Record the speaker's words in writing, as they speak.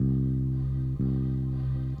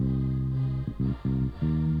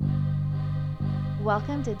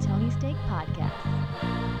Welcome to Tony Steak Podcast.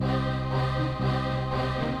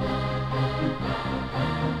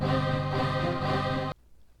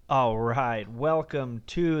 All right, welcome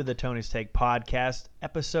to the Tony's Take Podcast,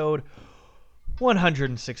 episode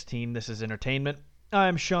 116. This is entertainment.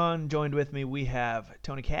 I'm Sean. Joined with me, we have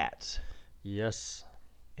Tony Katz. Yes.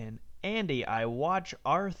 And Andy. I watch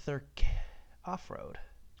Arthur Off-Road.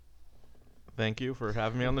 Thank you for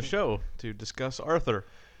having me on the show to discuss Arthur.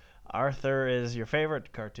 Arthur is your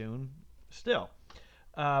favorite cartoon, still.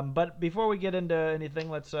 But before we get into anything,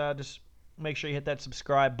 let's just make sure you hit that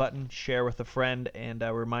subscribe button, share with a friend, and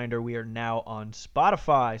a reminder, we are now on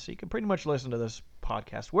Spotify, so you can pretty much listen to this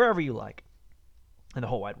podcast wherever you like in the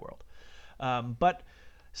whole wide world. But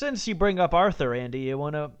since you bring up Arthur, Andy,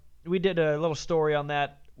 we did a little story on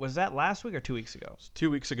that. Was that last week or 2 weeks ago? 2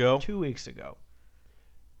 weeks ago. 2 weeks ago.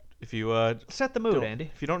 If you set the mood, Andy.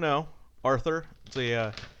 If you don't know, Arthur, it's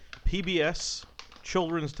a PBS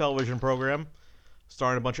children's television program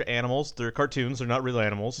starring a bunch of animals. They're cartoons. They're not real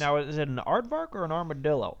animals. Now, is it an aardvark or an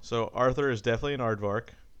armadillo? So Arthur is definitely an aardvark,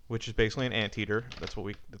 which is basically an anteater.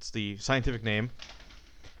 That's the scientific name.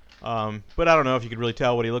 But I don't know if you could really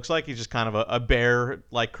tell what he looks like. He's just kind of a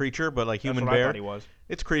bear-like creature, but like human That's what bear. I thought he was.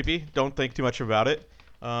 It's creepy. Don't think too much about it.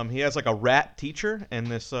 He has like a rat teacher, and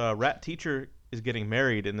this rat teacher is getting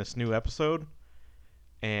married in this new episode,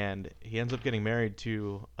 and he ends up getting married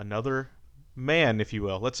to another man, if you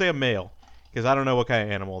will. Let's say a male, because I don't know what kind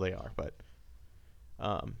of animal they are, but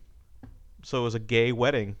so it was a gay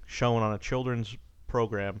wedding shown on a children's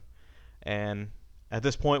program, and at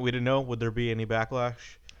this point we didn't know, would there be any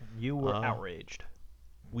backlash? You were outraged.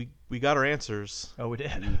 We got our answers. Oh, we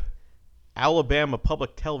did. Alabama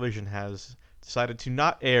Public Television has decided to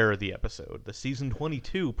not air the episode, the season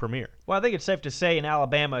 22 premiere. Well, I think it's safe to say in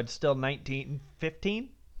Alabama it's still 1915,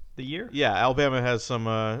 the year. Yeah, Alabama has some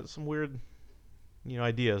weird,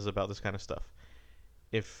 ideas about this kind of stuff.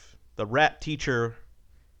 If the rat teacher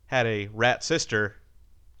had a rat sister,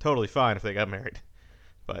 totally fine if they got married.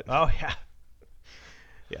 But oh yeah,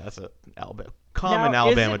 that's a common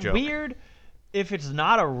Alabama joke. Is it weird if it's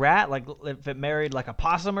not a rat, like if it married like a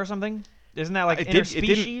possum or something? Isn't that like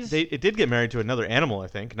interspecies? It did get married to another animal, I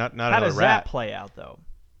think, not How another does rat. that play out, though?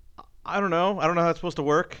 I don't know. I don't know how that's supposed to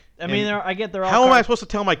work. I mean, I get they're all. How am I supposed to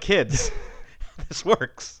tell my kids this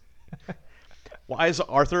works? Why is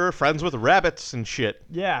Arthur friends with rabbits and shit?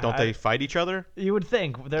 Yeah. Don't they fight each other? You would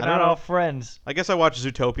think. They're I not don't know. all friends. I guess I watch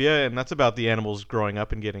Zootopia, and that's about the animals growing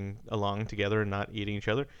up and getting along together and not eating each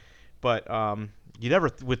other. But you never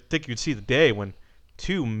would think you'd see the day when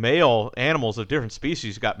two male animals of different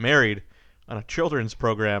species got married on a children's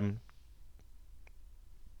program.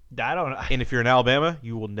 I don't know. And if you're in Alabama,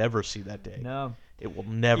 you will never see that day. No. It will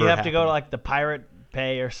never You have happen. to go to like the Pirate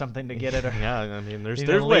Bay or something to get it. Or, yeah, I mean, there's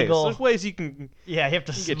Either ways. legal- There's ways you can yeah, you have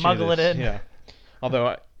to get you smuggle it this. in. Yeah.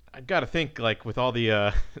 Although I got to think, like, with all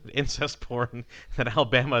the incest porn, that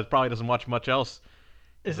Alabama probably doesn't watch much else.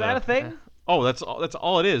 Is that a thing? Oh, that's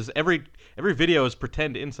all it is. Every video is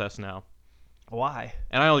pretend incest now. Why?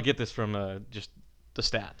 And I only get this from just the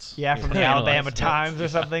stats. Yeah, from the Analyze Alabama stats. Times or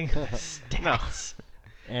something. Stats. No.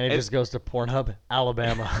 And it just goes to Pornhub,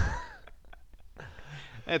 Alabama.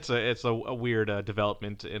 It's a weird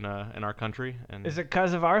development in our country. And Is it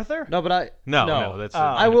because of Arthur? No, but no, that's.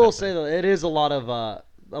 I will say that it is a lot of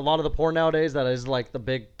the porn nowadays that is like the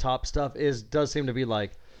big top stuff does seem to be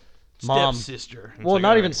like mom. Stepsister. It's Well, like,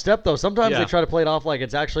 not all even right. step though. Sometimes Yeah. they try to play it off like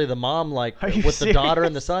it's actually the mom, like Are you with the daughter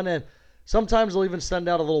and the serious? son, and sometimes they'll even send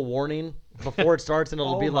out a little warning before it starts, and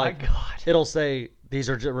it'll Oh be my like, God. it'll say these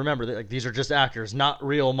are these are just actors, not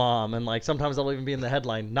real mom, and like sometimes that'll even be in the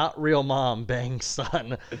headline, not real mom bangs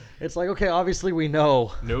son. It's like, okay, obviously we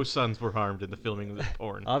know. No sons were harmed in the filming of this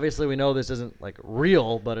porn. Obviously, we know this isn't like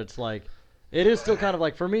real, but it's like, it is still kind of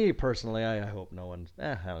like, for me personally, I hope no one,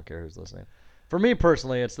 I don't care who's listening. For me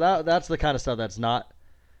personally, it's that's the kind of stuff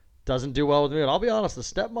doesn't do well with me. And I'll be honest, the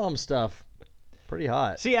stepmom stuff, pretty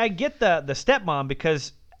hot. See, I get the stepmom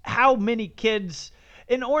because how many kids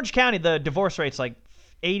in Orange County, the divorce rate's like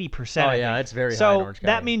 80%. Oh I yeah, think. it's very high in So Orange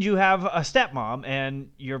County. that means you have a stepmom and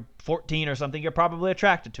you're 14 or something. You're probably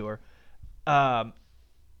attracted to her.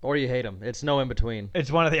 Or you hate them. It's no in between. It's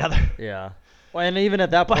one or the other. Yeah. Well, and even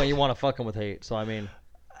at that point, you want to fuck them with hate. So I mean,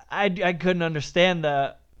 I couldn't understand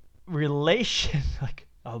the relation. Like,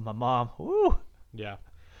 oh, my mom. Woo. Yeah.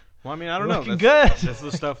 Well, I mean, I don't know. Looking That's good. That's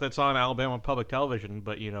the stuff that's on Alabama Public Television,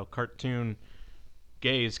 but cartoon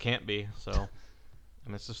gays can't be. So,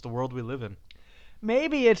 and it's just the world we live in.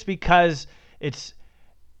 Maybe it's because it's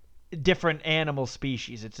different animal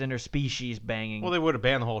species. It's interspecies banging. Well, they would have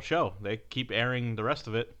banned the whole show. They keep airing the rest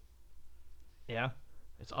of it. Yeah.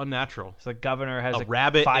 It's unnatural. So the governor has A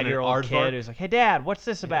rabbit and an 5-year-old aardvark? kid who's like, "Hey, Dad, what's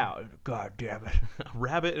this about?" God damn it! A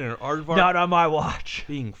rabbit and an aardvark Not on my watch.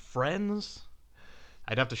 being friends.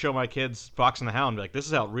 I'd have to show my kids Fox and the Hound. Be like, this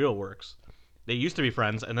is how it real works. They used to be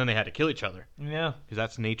friends, and then they had to kill each other Yeah. because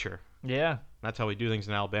that's nature. Yeah. That's how we do things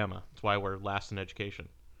in Alabama. That's why we're last in education.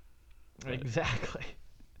 Exactly.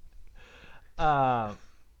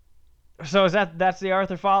 So that's the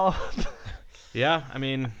Arthur follow-up? Yeah, I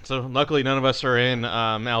mean, so luckily none of us are in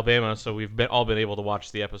Alabama, so we've all been able to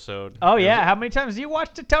watch the episode. Oh, yeah. How many times have you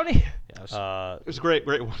watched it, Tony? Yeah, it was great.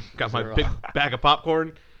 Got my 0. big bag of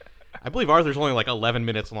popcorn. I believe Arthur's only like 11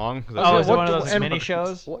 minutes long. Oh, is it what one of do- those and- mini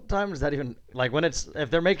shows? What time does that even like when it's if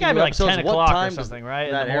they're making Gotta new be like episodes? 10 what o'clock or time something, does right?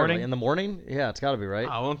 In that the air? morning? In the morning? Yeah, it's got to be right.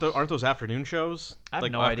 Aren't those afternoon shows? I have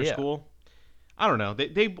like no after idea. school? I don't know.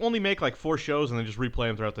 They only make like 4 shows and then just replay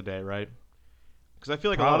them throughout the day, right? Because I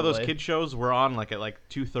feel like a lot of those Probably. kid shows were on like at like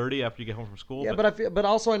 2:30 after you get home from school. Yeah, but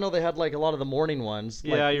also I know they had like a lot of the morning ones,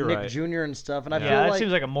 like Yeah, you're Nick right. Jr. and stuff, and I Yeah, Yeah, feel that like.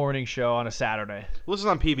 seems like a morning show on a Saturday. Well, this is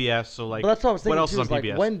on PBS, so like But that's what I was thinking what else too. is on Is like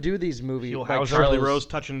PBS? when do these movies? Fuel Like, House, Charlie shows- Rose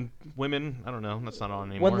touching women? I don't know. That's not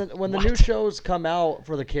on anymore. When the What? new shows come out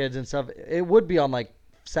for the kids and stuff, it would be on like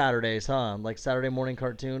Saturdays, huh? Like Saturday morning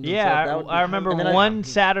cartoons. and Yeah, stuff. That would be- I remember and then one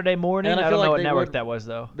Saturday morning. and I I feel don't know like what they network would- that was,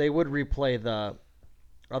 though. They would replay the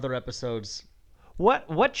other episodes.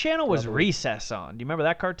 What channel was Probably. Recess on? Do you remember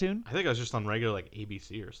that cartoon? I think I was just on regular like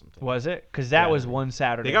ABC or something. Was it? Because that Yeah. was one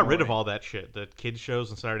Saturday. They got rid of morning. all that shit. The kids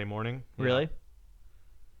shows on Saturday morning. Yeah. Really?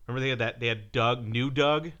 Remember they had that? They had New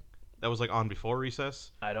Doug, that was like on before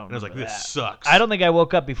recess. I don't. And I was like, remember this that. sucks. I don't think I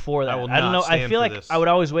woke up before that. I will don't not know. I stand feel for like this. I would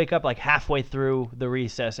always wake up like halfway through the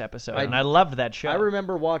Recess episode, and I loved that show. I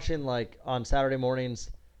remember watching like on Saturday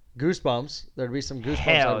mornings, Goosebumps. There'd be some Goosebumps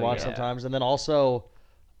Hell I'd watch yeah. sometimes, and then also,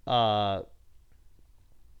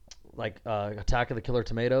 Attack of the Killer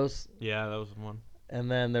Tomatoes, Yeah, that was one. and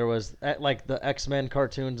then there was like the X-Men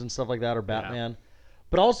cartoons and stuff like that, or Batman.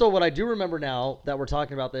 But also, what I do remember now that we're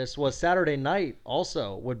talking about this was Saturday night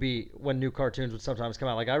also would be when new cartoons would sometimes come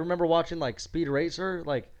out. Like I remember watching like Speed Racer,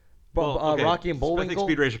 like Okay, Rocky and I think Bullwinkle.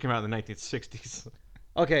 Speed Racer came out in the 1960s.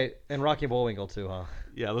 Okay, and Rocky and Bullwinkle too, huh?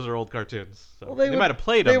 Yeah, those are old cartoons. So Well, they might have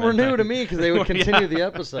played They them. were that new to time. me because they would continue Yeah. the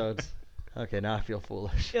episodes. Okay, now I feel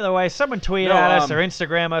foolish. Either way, someone tweet No, at us um, or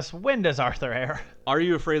Instagram us. When does Arthur air? Are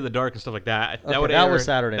You Afraid of the Dark and stuff like that? Okay, would that air- was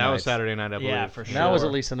Saturday That was nights. Saturday night, I believe. Yeah, for And that was Sure.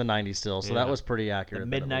 at least in the 90s still, so Yeah. that was pretty accurate. The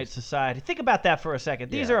then at Midnight least. Society. Think about that for a second.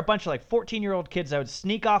 These Yeah. are a bunch of like 14-year-old kids that would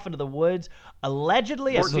sneak off into the woods,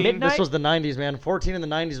 allegedly at 14? midnight. This was the 90s, man. 14 in the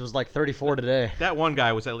 90s was like 34 today. That one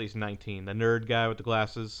guy was at least 19. The nerd guy with the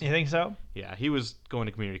glasses. You think so? Yeah, he was going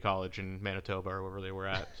to community college in Manitoba or wherever they were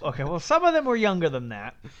at. Okay, well, some of them were younger than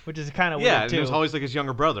that, which is kind of Yeah, weird and too. it was always like his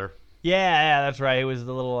younger brother. Yeah, that's right. He was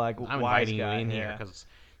the little like I'm wise inviting guy. you in here yeah. because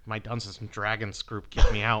my Dungeons and Dragons group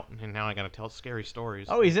kicked me out, and now I got to tell scary stories.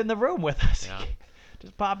 Oh, he's in the room with us. Yeah.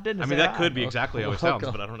 Just popped in. To I mean, say that hi. could be exactly how it sounds,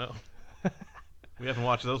 Welcome. but I don't know. We haven't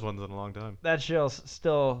watched those ones in a long time. That show's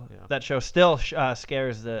still. Yeah. That show still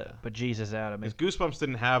scares the bejesus out of me. Because Goosebumps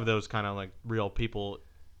didn't have those kind of like real people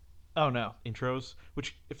Oh no. intros,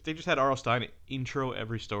 which if they just had R.L. Stein intro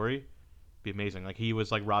every story, it'd be amazing. Like he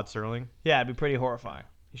was like Rod Serling. Yeah, it'd be pretty horrifying.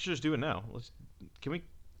 He should just do it now. Can we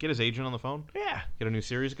get his agent on the phone? Yeah. Get a new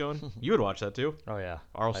series going? You would watch that too. Oh, yeah.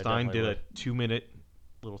 R.L. I Stein did definitely a 2-minute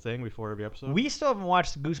little thing before every episode. We still haven't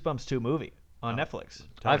watched the Goosebumps 2 movie on Oh. Netflix.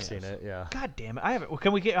 I've seen it, yeah. God damn it! I haven't.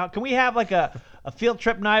 Can we have like a field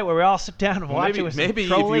trip night where we all sit down and Well, watch it with maybe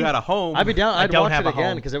some if trolling? you had a home. I'd be down. I I'd don't watch have it a again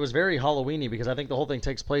home. because it was very Halloween-y because I think the whole thing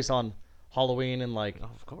takes place on Halloween and like Oh,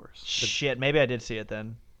 of course. Shit, maybe I did see it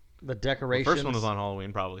then. the The decorations. first one was on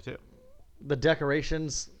Halloween, probably too. The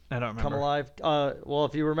decorations I don't remember. come alive. Well,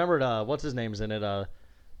 if you remembered, what's his name's in it?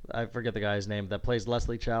 I forget the guy's name that plays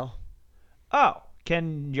Leslie Chow. Oh,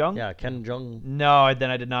 Ken Jeong? Yeah, Ken Jeong. No,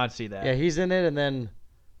 then I did not see that. Yeah, he's in it, and then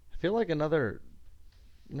I feel like another.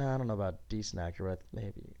 No, I don't know about decent actor, but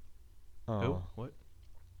maybe. Who? Oh, What?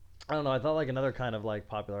 I don't know. I thought like another kind of like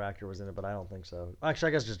popular actor was in it, but I don't think so. Actually,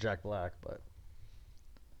 I guess just Jack Black. But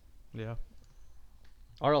Yeah.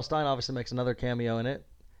 R.L. Stein obviously makes another cameo in it.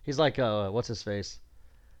 He's like, what's his face?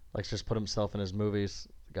 Likes to just put himself in his movies.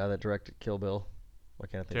 The guy that directed Kill Bill. Why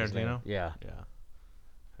can't I think of his name? Tarantino? Yeah.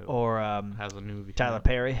 Yeah. Or Has a new movie. Tyler coming out.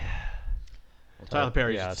 Perry. Well, Tyler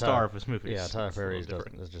Perry's yeah, the star of his movies. Yeah, Tyler It's a little Perry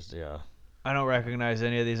different. is just yeah. I don't recognize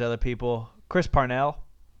any of these other people. Chris Parnell.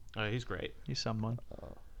 He's great. He's someone.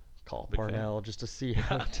 Call Big fan. Parnell just to see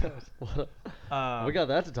how it does. We got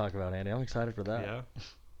that to talk about, Andy. I'm excited for that. Yeah.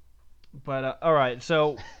 But all right,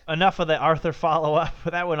 so enough of the Arthur follow-up.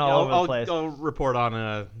 That went all over the place. I'll report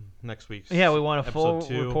on next week's. Yeah, we want a full episode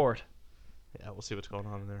 2. report. Yeah, we'll see what's going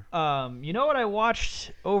on in there. You know what I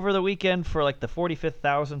watched over the weekend for like the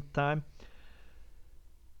 45,000th time?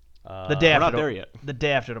 The day We're after not there yet. The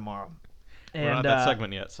day after tomorrow. We're not And at that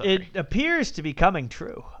segment yet. Sorry. it appears to be coming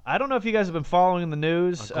true. I don't know if you guys have been following the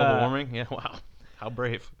news. Global warming? Yeah, wow. How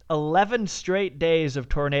brave. 11 straight days of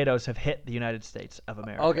tornadoes have hit the United States of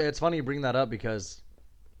America. Okay, it's funny you bring that up because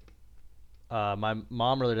my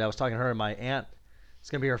mom the other day, I was talking to her, and my aunt,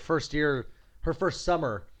 it's going to be her first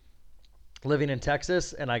summer living in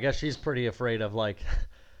Texas, and I guess she's pretty afraid of, like,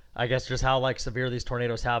 I guess just how, like, severe these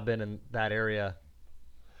tornadoes have been in that area.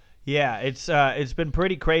 Yeah, it's been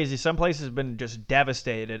pretty crazy. Some places have been just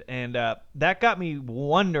devastated, and that got me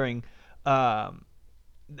wondering.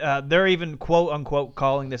 They're even quote unquote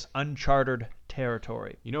calling this uncharted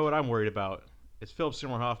territory. You know what I'm worried about? It's Philip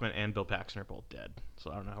Seymour Hoffman and Bill Paxton are both dead,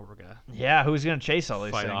 so I don't know how we're gonna Yeah, who's gonna chase all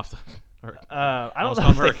these fight things? off. I don't Almost know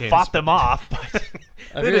call if they hurricanes, fought but- them off.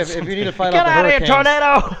 But If you need to fight get off the out of here, hurricanes,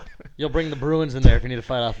 tornado! you'll bring the Bruins in there if you need to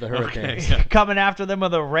fight off the hurricanes. yeah. Coming after them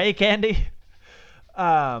with a rake, Andy.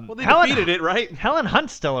 Well, they Helen, defeated it, right? Helen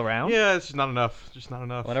Hunt's still around. Yeah, it's just not enough. Just not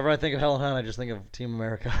enough. Whenever I think of Helen Hunt, I just think of Team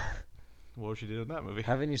America. What was she did in that movie?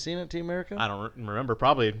 Haven't you seen it, Team America? I don't remember.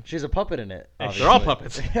 Probably. She's a puppet in it. They're all obviously.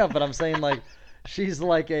 puppets. Yeah, but I'm saying like she's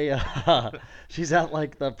like she's at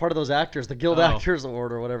like the part of those actors, the Guild Oh. Actors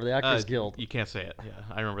Award or whatever, the Actors Guild. You can't say it. Yeah,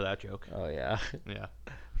 I remember that joke. Oh yeah, Yeah.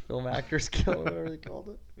 Film Actors Guild, whatever they called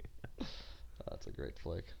it. Oh, that's a great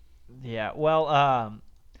flick. Yeah, well,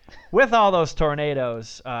 with all those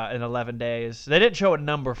tornadoes in 11 days, they didn't show a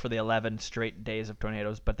number for the 11 straight days of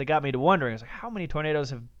tornadoes, but they got me to wondering, I was like, how many tornadoes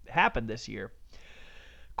have happened this year?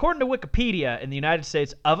 According to Wikipedia, in the United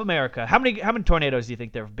States of America, how many tornadoes do you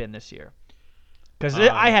think there have been this year? Because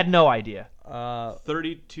I had no idea.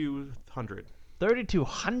 3,200.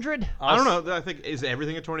 3,200? I don't know. I think is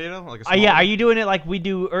everything a tornado? Like a small Yeah, one? are you doing it like we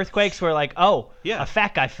do earthquakes where like, oh, Yeah. a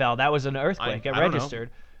fat guy fell. That was an earthquake. It I don't know. registered.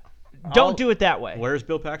 Don't do it that way. Where's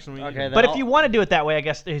Bill Paxton? Okay, then But if I'll- you want to do it that way, I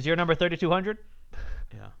guess, is your number 3,200?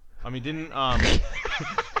 Yeah. I mean, didn't how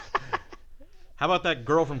about that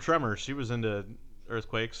girl from Tremors? She was into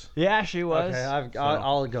earthquakes. Yeah, she was. Okay,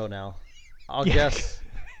 I'll go now. I'll guess.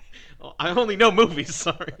 I only know movies.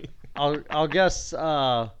 Sorry. I'll guess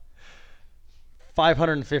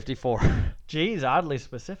 554. Jeez, oddly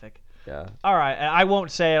specific. Yeah. All right, I won't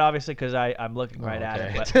say it obviously because I'm looking right at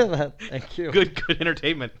it. But Thank you. Good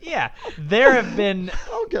entertainment. yeah, there have been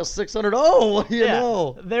I'll guess 600. Oh, what do you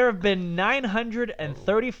know? there have been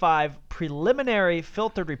 935 preliminary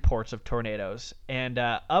filtered reports of tornadoes, and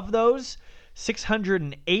of those,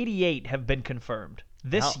 688 have been confirmed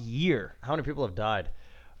this How- year. How many people have died?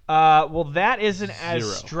 Well, that isn't as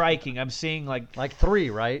 0. striking. I'm seeing Like 3,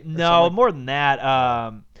 right? Or no, something more than that.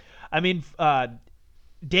 I mean,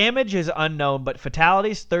 damage is unknown, but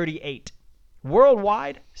fatalities 38.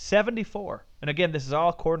 Worldwide 74. And again, this is all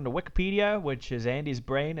according to Wikipedia, which is Andy's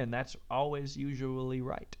brain, and that's always usually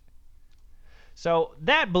right. So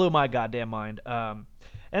that blew my goddamn mind. And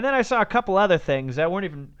then I saw a couple other things that weren't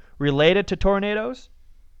even related to tornadoes.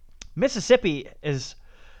 Mississippi is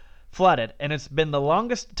flooded, and it's been the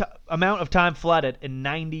longest amount of time flooded in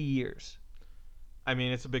 90 years. I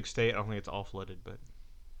mean, it's a big state. I don't think it's all flooded, but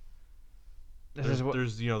This there's, is what,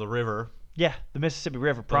 there's the river. yeah, the Mississippi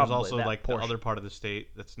River There's probably. also that like portion. the other part of the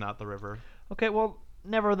state that's not the river. Okay, well,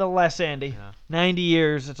 nevertheless, Andy, Yeah. 90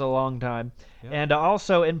 years, it's a long time. Yeah. And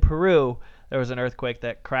also in Peru, there was an earthquake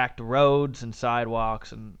that cracked roads and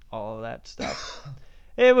sidewalks and all of that stuff.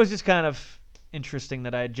 It was just kind of interesting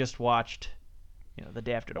that I had just watched, the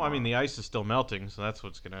day after Well, tomorrow. I mean, the ice is still melting, so that's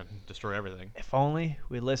what's gonna destroy everything. If only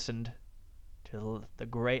we listened to the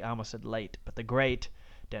great, I almost said late, but the great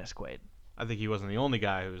Dennis Quaid. I think he wasn't the only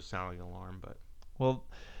guy who was sounding the alarm, but Well,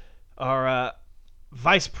 our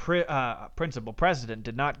principal president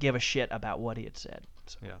did not give a shit about what he had said.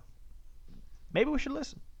 So yeah. maybe we should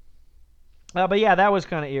listen. But yeah, that was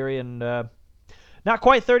kind of eerie and not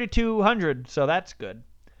quite 3,200, so that's good.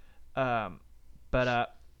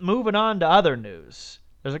 But moving on to other news.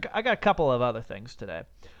 I got a couple of other things today.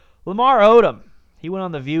 Lamar Odom, he went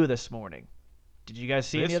on The View this morning. Did you guys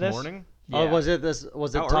see any of this? morning? Oh, Yeah. was it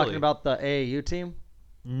How talking early? about the AAU team?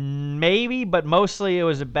 Maybe, but mostly it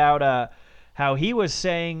was about how he was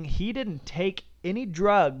saying he didn't take any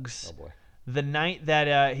drugs Oh boy. the night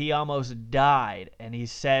that he almost died, and he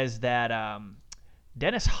says that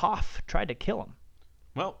Dennis Hoff tried to kill him.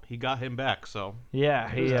 Well, he got him back, so Yeah,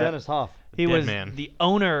 Who's Dennis Hoff? he Dead was man. the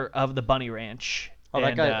owner of the Bunny Ranch. Oh, that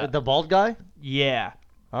and, guy, the bald guy? yeah.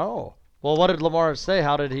 Oh. Well, what did Lamar say?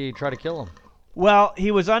 How did he try to kill him? Well,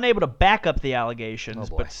 he was unable to back up the allegations,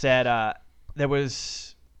 Oh, boy. but said there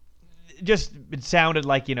was it sounded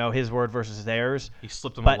like his word versus theirs. He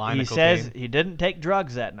slipped on a But line he of cocaine. says he didn't take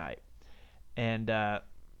drugs that night, and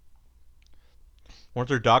Weren't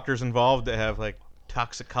there doctors involved that have like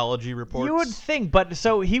toxicology reports? you would think. But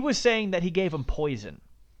so he was saying that he gave him poison.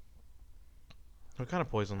 What kind of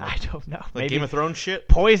poison? I don't know. Like Maybe Game of Thrones shit?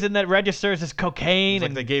 poison that registers as cocaine. It's like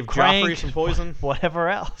and they gave crank, Joffrey some poison? Whatever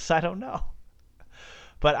else, I don't know.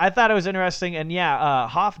 But I thought it was interesting, and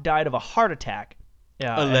Hoff died of a heart attack.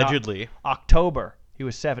 Allegedly. In October. He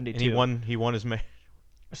was 72. And he won his mayor.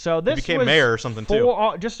 So this became was mayor or something,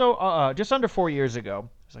 too. Just under 4 years ago.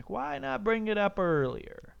 It's like, why not bring it up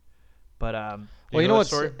earlier? But Well, you know that what's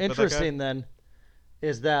story about that guy? interesting then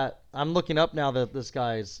is that I'm looking up now that this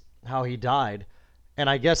guy's how he died, and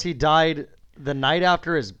I guess he died the night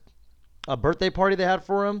after a birthday party they had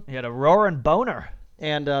for him, he had a roaring boner.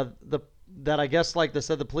 and that I guess like they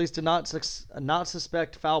said the police did not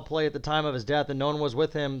suspect foul play at the time of his death, and no one was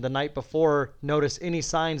with him the night before noticed any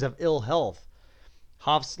signs of ill health.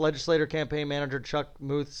 Hoff's legislator campaign manager Chuck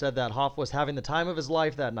Muth said that Hoff was having the time of his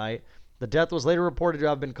life that night. The death was later reported to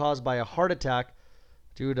have been caused by a heart attack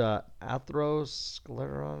due to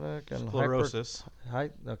atherosclerotic and Sclerosis.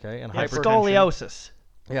 hypertension. Scoliosis.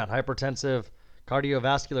 Yeah, and hypertensive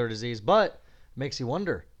cardiovascular disease. But makes you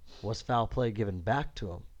wonder, was foul play given back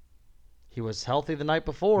to him? He was healthy the night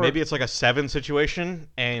before. Maybe it's like a 7 situation,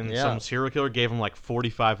 and Yeah. some serial killer gave him like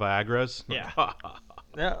 45 Viagras. Yeah.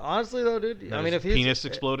 Yeah, honestly though, dude. I mean, if his he's penis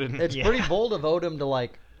exploded. it's pretty bold of Odom to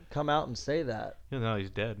like come out and say that. No, he's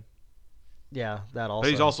dead. Yeah, that also.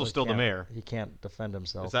 he's also so he still the can't- mayor. He can't defend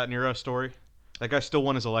himself. Is that in your story? That guy still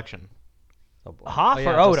won his election. Oh, boy. Hoff yeah,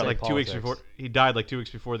 or just Odom? say Like 2 weeks politics. before he died, like 2 weeks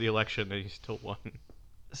before the election, and he still won.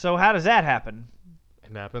 So how does that happen?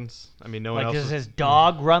 It happens. I mean, no one Like, else. does his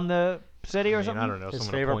dog run the city or I mean, something? I don't know. His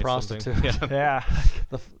someone favorite appoints something. prostitute. Yeah. Yeah.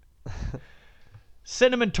 The f-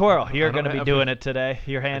 Cinnamon Twirl, you're I don't going to be have doing any- it today.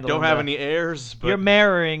 You're I handling. don't have the- any heirs, but You're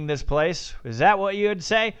marrying this place. Is that what you'd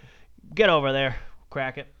say? Get over there.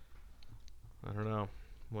 Crack it. I don't know.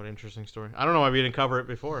 What an interesting story. I don't know why we didn't cover it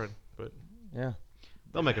before, but yeah.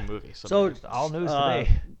 they'll make a movie. So someday. All news uh, to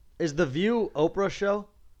me. is the View Oprah show?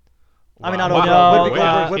 I mean, Wow. not Wow.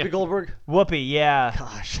 Oprah. No, Whoopi Goldberg. Whoopi, yeah.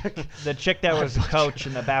 Gosh. The chick that was the coach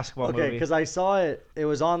in the basketball Okay, movie. because I saw it. It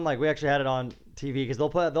was on we actually had it on TV because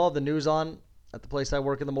they'll have the news on at the place I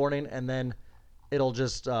work in the morning, and then it'll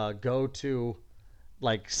just go to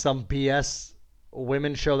like some BS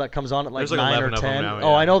women's show that comes on at like There's like 9 or 11 of them 10. now,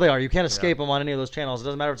 Oh, yeah. I know they are. You can't escape them on any of those channels. It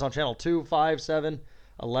doesn't matter if it's on channel 2, 5, 7,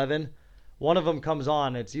 11. One of them comes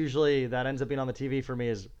on. It's usually that ends up being on the TV for me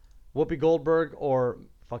is Whoopi Goldberg or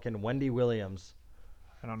fucking Wendy Williams.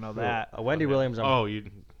 I don't know that. Wendy Williams, I'm Oh, you.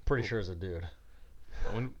 pretty sure is a dude.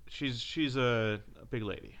 She's a big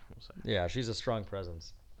lady. We'll say. Yeah, she's a strong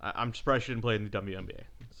presence. I'm surprised she didn't play in the WNBA.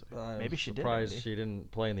 Maybe she did, Surprised maybe. she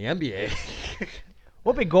didn't play in the NBA.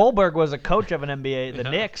 Whoopi Goldberg was a coach of an NBA, the Yeah.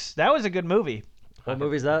 Knicks. That was a good movie. What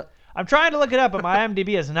movie's that? I'm trying to look it up, but my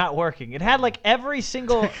IMDb is not working. It had like every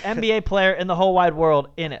single NBA player in the whole wide world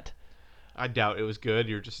in it. I doubt it was good.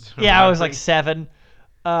 You're just. Yeah, I was like 7.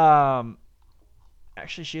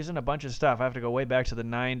 Actually, she's in a bunch of stuff. I have to go way back to the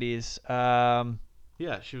 90s.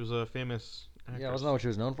 Yeah, she was a famous. Actress. Yeah, wasn't that what she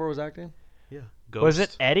was known for? Was acting? Yeah. Was it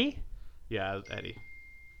Ghost. Eddie? Yeah, Eddie.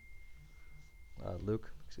 Luke,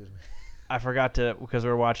 excuse me. I forgot to, because we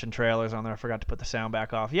were watching trailers on there, I forgot to put the sound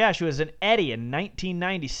back off. Yeah, she was in Eddie in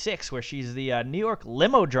 1996, where she's the New York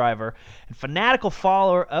limo driver and fanatical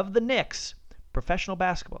follower of the Knicks professional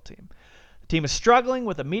basketball team. The team is struggling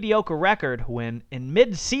with a mediocre record when, in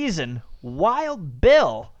mid-season, Wild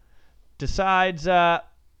Bill decides, I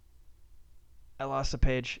lost the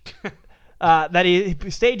page, that he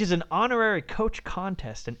stages an honorary coach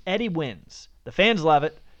contest, and Eddie wins. The fans love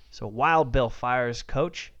it. So Wild Bill fires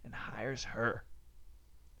coach and hires her.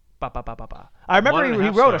 Ba, ba, ba, ba, ba. I remember he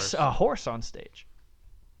 1.5 rode stars. a horse on stage.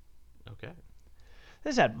 Okay.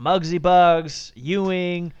 This had Muggsy Bugs,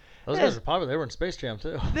 Ewing. Those This- guys are popular. They were in Space Jam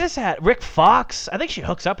too. This had Rick Fox. I think she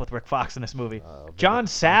hooks up with Rick Fox in this movie. John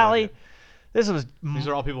Sally. This was These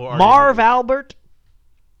are all people who are Marv Albert.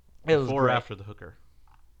 It was before or great. after the hooker.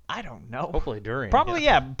 I don't know. Hopefully during. Probably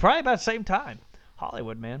probably about the same time.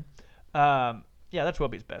 Hollywood, man. Yeah, that's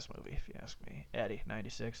Whoopi's best movie, if you ask me. Eddie,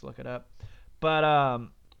 96, look it up. But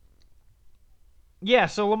yeah,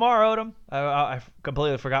 so Lamar Odom. I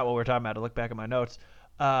completely forgot what we were talking about. To look back at my notes,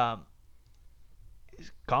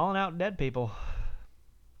 he's calling out dead people.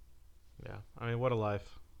 Yeah. I mean, what a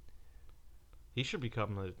life. He should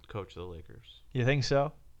become the coach of the Lakers. You think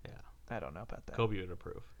so? Yeah. I don't know about that. Kobe would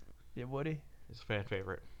approve. Yeah, would he? He's a fan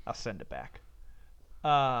favorite. I'll send it back.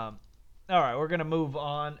 All right, we're gonna move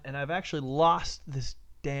on, and I've actually lost this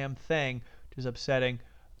damn thing, which is upsetting.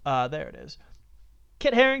 There it is.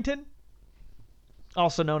 Kit Harington,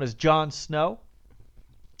 also known as Jon Snow.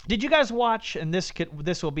 Did you guys watch, and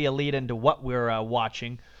this will be a lead into what we're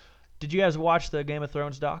watching. Did you guys watch the Game of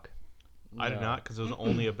Thrones doc? I did not, because it was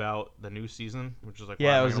only about the new season, which was like, Yeah,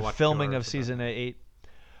 why it am I was gonna the watch 2 filming hours of about season that? 8.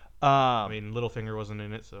 I mean, Littlefinger wasn't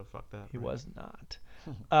in it, so fuck that. He was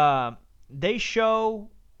not. They show,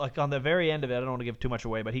 like, on the very end of it, I don't want to give too much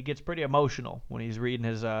away, but he gets pretty emotional when he's reading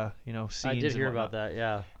his, scenes. I did and hear whatnot. about that.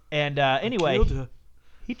 Yeah. And anyway, Killed her.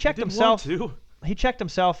 he checked Didn't himself. want to. He checked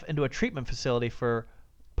himself into a treatment facility for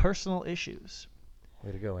personal issues.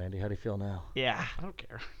 Way to go, Andy. How do you feel now? Yeah. I don't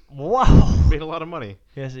care. Wow. Made a lot of money.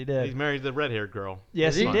 Yes, he He's did. married the red-haired girl.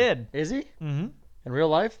 Yes, Is he he? did. Is he? Mm-hmm. In real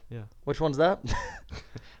life? Yeah. Which one's that?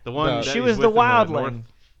 The one No. that She he's was with the in north- wildling.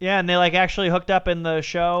 Yeah, and they like actually hooked up in the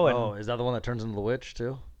show. And Oh, is that the one that turns into the witch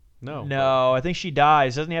too? No. no, I think she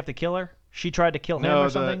dies. Doesn't he have to kill her? She tried to kill him No, or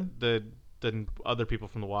something. the other people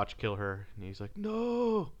from the Watch kill her, and he's like,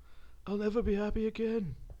 no, I'll never be happy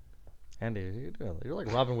again. Andy, you're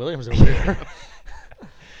like Robin Williams over here.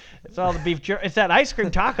 It's all the beef jerky. It's that ice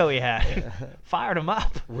cream taco he had. Fired him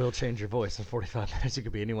up. We'll change your voice in 45 minutes. You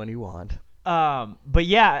could be anyone you want. But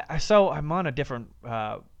yeah, so I'm on a different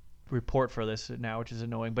report for this now, which is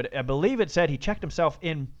annoying. But I believe it said he checked himself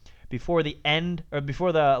in before the end or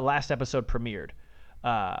before the last episode premiered.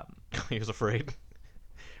 He was afraid.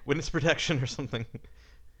 Witness protection or something.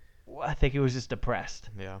 I think he was just depressed.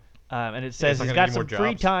 Yeah. And it says not he's gonna got get more some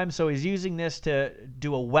free jobs. time, so he's using this to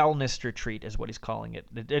do a wellness retreat, is what he's calling it.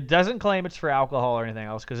 It doesn't claim it's for alcohol or anything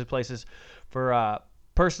else, because it places for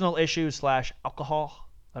personal issues / alcohol.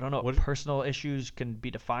 I don't know what personal issues can be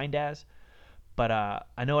defined as, but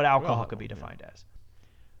I know what alcohol Well, could be yeah. defined as.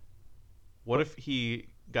 What if he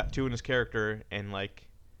got too in his character and like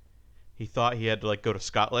he thought he had to like go to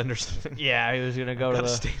Scotland or something? Yeah, he was gonna go to Gotta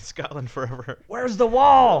the. stay in Scotland forever. Where's the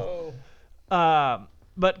wall?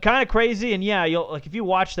 But kind of crazy, and yeah, you'll like if you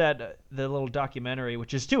watch that the little documentary,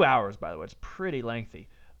 which is 2 hours by the way, it's pretty lengthy.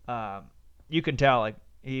 You can tell like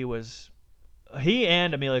he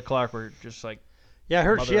and Amelia Clark were just like Yeah, I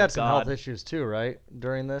heard Mother she of had some God. health issues too, right?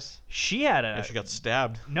 During this? she had a Yeah, she got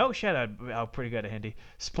stabbed. no, she had a pretty good Hindi.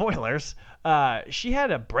 Spoilers. She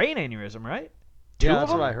had a brain aneurysm, right? Yeah, of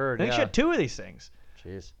that's what them? I heard, I think she yeah. had 2 of these things.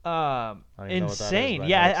 Jeez. even know what that is, Insane. but I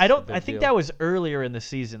Yeah, know it's I a don't. big I think deal. that was earlier in the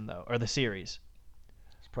season though, or the series.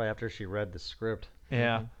 It's probably after she read the script.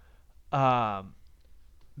 Yeah.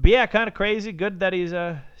 But yeah, kind of crazy. Good that he's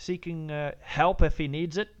seeking help if he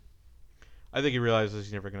needs it. I think he realizes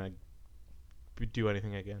he's never gonna do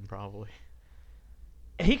anything again, probably.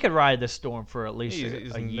 He could ride the storm for at least He's-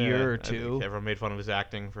 a he's- year or I think two. everyone made fun of his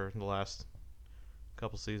acting for the last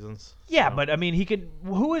couple seasons. Yeah, so. but I mean, he could.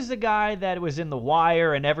 Who is the guy that was in The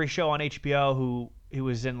Wire and every show on HBO? Who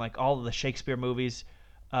was in like all of the Shakespeare movies?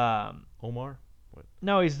 Omar.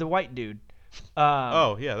 No, he's the white dude.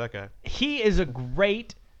 Oh yeah, that guy. He is a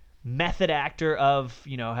great method actor of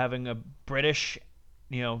having a British,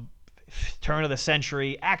 turn of the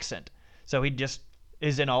century accent. So he just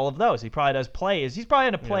is in all of those. He probably does plays. He's probably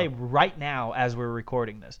in a play right now as we're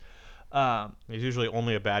recording this. He's usually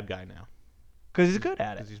only a bad guy now Because he's good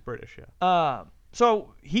at it. because he's British. Yeah.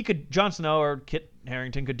 So Jon Snow or Kit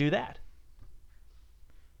Harington could do that.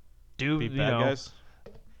 Be bad guys.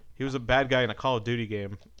 He was a bad guy in a Call of Duty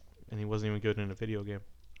game, and he wasn't even good in a video game.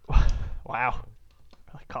 Wow.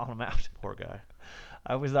 Really calling him out. Poor guy.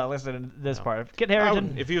 I was not listening to this No. part. Kit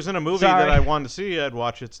Harington. If he was in a movie Sorry. that I wanted to see, I'd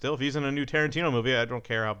watch it still. If he's in a new Tarantino movie, I don't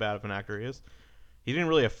care how bad of an actor he is. He didn't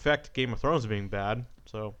really affect Game of Thrones being bad,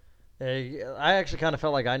 so I actually kind of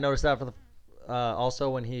felt like I noticed that for the also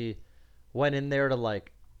when he went in there to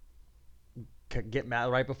like get mad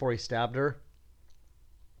right before he stabbed her.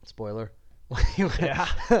 Spoiler. Yeah.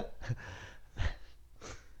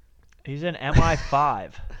 He's in MI5. I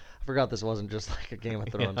forgot this wasn't just like a Game of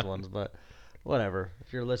Thrones ones, but whatever.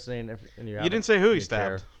 If you're listening, and you didn't say who he you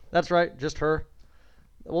care. stabbed. That's right, just her.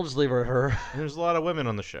 We'll just leave her at her. there's a lot of women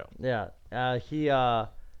on the show. Yeah.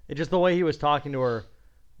 It just the way he was talking to her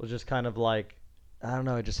was just kind of like, I don't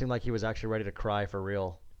know. It just seemed like he was actually ready to cry for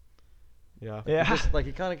real. Yeah. Yeah. Just like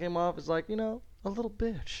he kind of came off as like, a little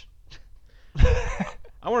bitch.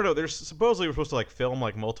 I want to know. There's supposedly we're supposed to like film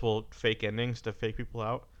like multiple fake endings to fake people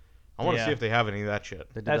out. I want to Yeah. see if they have any of that shit.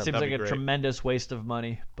 They did That seems That'd like be a great. tremendous waste of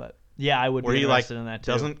money. But yeah, I would Where be he like interested in that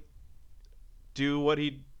too. doesn't do what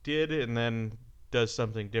he did and then does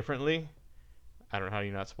something differently. I don't know. How do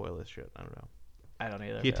you not spoil this shit? I don't know. I don't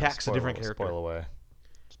either. He attacks a different character. Spoil away.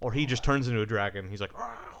 Or he just turns into a dragon. He's like,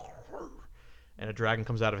 and a dragon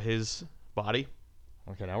comes out of his body,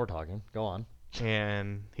 Okay, now we're talking. Go on.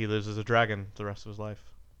 and he lives as a dragon the rest of his life.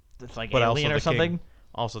 it's like But also Alien the or something. King.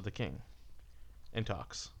 Also the king. And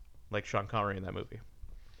talks. Like Sean Connery in that movie.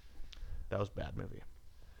 That was a bad movie.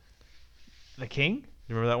 The King?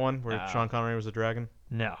 You remember that one where No. Sean Connery was a dragon?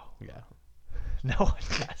 No. Yeah. No one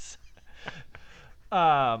does.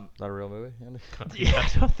 Um, Not a real movie, Andy? yeah,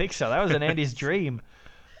 I don't think so. That was an Andy's dream.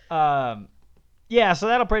 Yeah, so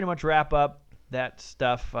that'll pretty much wrap up that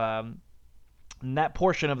stuff. And that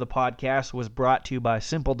portion of the podcast was brought to you by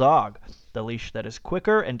Simple Dog, the leash that is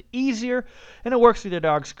quicker and easier, and it works with your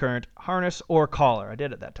dog's current harness or collar. I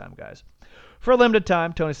did it that time, guys. For a limited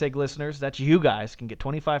time, Tony Steak listeners, that's you guys, can get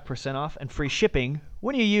 25% off and free shipping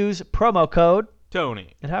when you use promo code.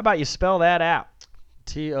 Tony. And how about you spell that out?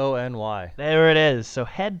 Tony. There it is. So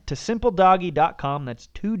head to simpledoggy.com. That's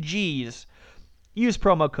 2 G's. Use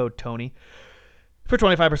promo code Tony for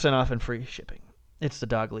 25% off and free shipping. It's the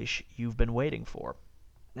dog leash you've been waiting for.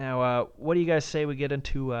 Now, what do you guys say we get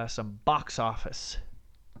into some box office?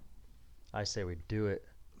 I say we do it.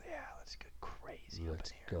 Yeah, let's get crazy.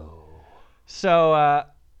 Let's go. So,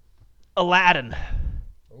 Aladdin,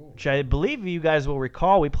 which I believe you guys will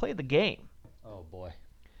recall, we played the game. Oh, boy.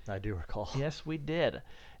 I do recall. Yes, we did.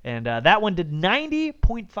 And that one did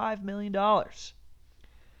 $90.5 million.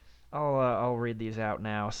 I'll read these out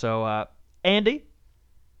now. So, Andy,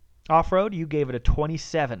 Off-Road, you gave it a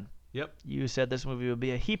 27. Yep. You said this movie would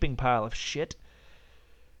be a heaping pile of shit.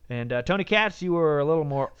 And Tony Katz, you were a little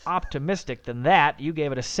more optimistic than that. You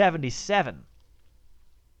gave it a 77.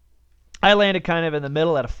 I landed kind of in the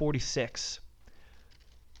middle at a 46.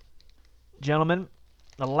 Gentlemen,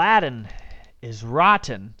 Aladdin is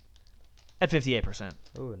rotten at 58%.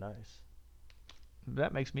 Ooh, nice.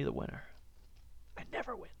 That makes me the winner. I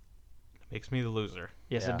never win. Makes me the loser.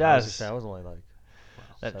 Yes, Yeah, it I was does. gonna say, I was only like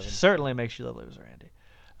That 7. certainly makes you the loser, Andy.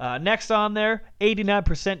 Next on there,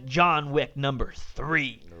 89% John Wick number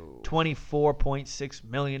 3. $24.6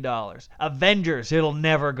 million. Avengers, it'll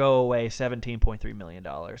never go away, $17.3 million.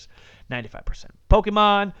 95%.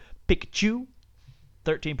 Pokemon, Pikachu,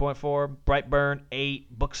 13.4. Brightburn,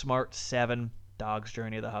 8. Booksmart, 7. Dog's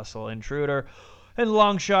Journey of the Hustle, Intruder. And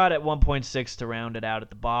Longshot at 1.6 to round it out at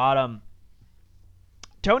the bottom.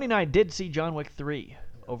 Tony and I did see John Wick 3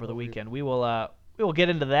 over the weekend. We will get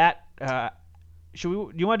into that.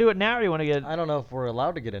 Do you want to do it now, or do you want to get? I don't know if we're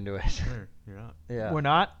allowed to get into it. Sure, you're not. Yeah. We're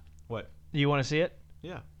not. What? You want to see it?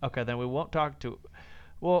 Yeah. Okay, then we won't talk to.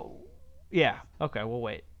 Well, yeah. Okay, we'll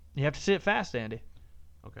wait. You have to see it fast, Andy.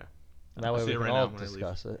 Okay. That I'll way see we it can right now all when I leave.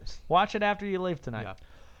 discuss it. Watch it after you leave tonight. Yeah.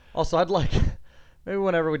 Also, I'd like maybe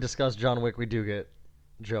whenever we discuss John Wick, we do get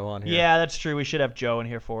Joe on here. Yeah, that's true. We should have Joe in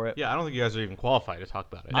here for it. Yeah, I don't think you guys are even qualified to talk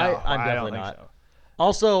about it. No, I'm I don't definitely think not. so.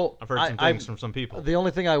 Also, I've heard some things from some people. The only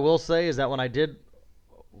thing I will say is that when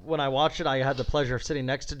I watched it, I had the pleasure of sitting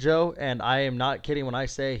next to Joe, and I am not kidding when I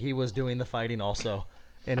say he was doing the fighting also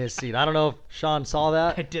in his seat. I don't know if Sean saw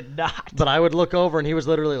I that, did not. but I would look over, and he was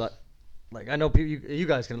literally like I know you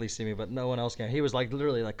guys can at least see me, but no one else can. He was like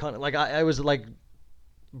literally like I was like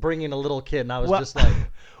bringing a little kid, and I was just like.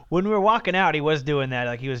 When we were walking out, he was doing that.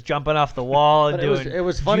 Like he was jumping off the wall and But doing it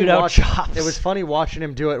was funny judo chops. It was funny watching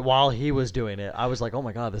him do it while he was doing it. I was like, oh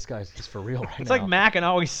my god, this guy's just for real right It's now. like Mac and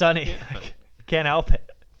Always Sunny. Can't help it.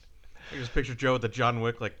 I just picture Joe with the John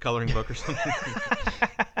Wick like coloring book or something.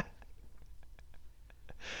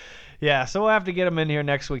 Yeah, so we'll have to get him in here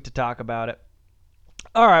next week to talk about it.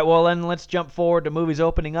 All right, well then let's jump forward to movies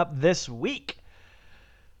opening up this week.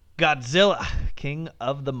 Godzilla, King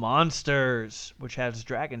of the Monsters, which has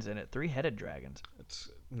dragons in it, 3-headed dragons. It's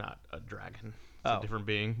not a dragon. It's Oh. a different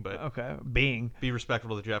being, but Okay, being. be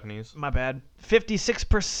respectful to the Japanese. My bad.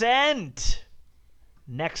 56%.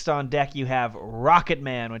 Next on deck, you have Rocket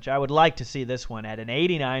Man, which I would like to see this one at an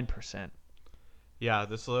 89%. Yeah,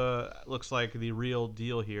 this looks like the real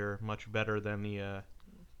deal here. Much better than the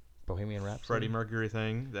Bohemian Rhapsody. Freddie Mercury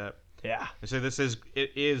thing. That Yeah. I say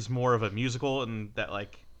it is more of a musical, and that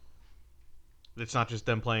like it's not just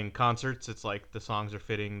them playing concerts. It's like the songs are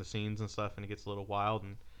fitting the scenes and stuff, and it gets a little wild.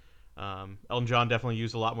 And Elton John definitely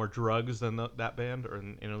used a lot more drugs than that band,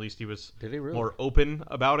 and at least he was Did he really? more open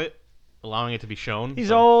about it, allowing it to be shown. He's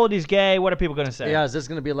so old, he's gay. What are people going to say? Yeah, is this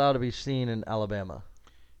going to be allowed to be seen in Alabama?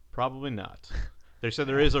 Probably not. They said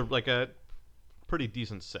there is a pretty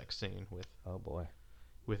decent sex scene Oh boy.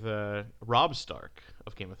 with Robb Stark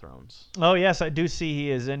of Game of Thrones, Oh, yes, I do see he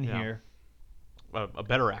is in Yeah. here. a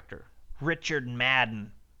better actor. Richard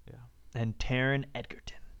Madden. Yeah. And Taron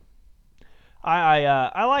Egerton.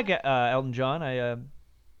 I like Elton John.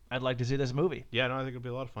 I'd like to see this movie. Yeah, no, I think it'll be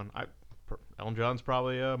a lot of fun. Elton John's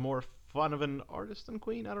probably more fun of an artist than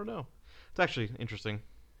Queen. I don't know. It's actually interesting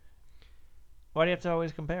Why do you have to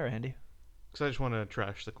always compare, Andy? because I just want to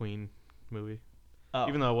trash the Queen movie. Oh.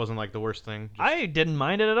 even though it wasn't like the worst thing. I didn't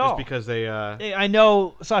mind it at all. Just because they, I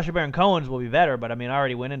know Sacha Baron Cohen's will be better, but I mean, I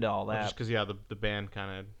already went into all that. just because the band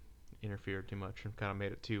kind of interfered too much and kind of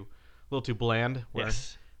made it a little too bland. Where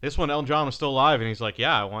Yes. This one, Elton John was still alive, and he's like,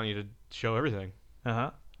 "Yeah, I want you to show everything," Uh-huh.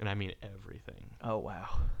 and I mean everything. Oh, wow.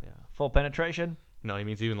 Yeah. Full penetration? No, he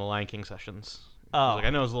means even the Lion King sessions. Oh. He's like, I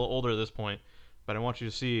know I was a little older at this point, but I want you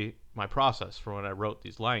to see my process for when I wrote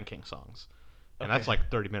these Lion King songs. And that's Okay. like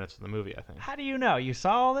 30 minutes of the movie, I think. How do you know? You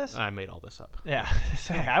saw all this? I made all this up. Yeah.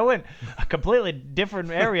 I went a completely different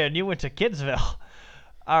area, and you went to Kidsville.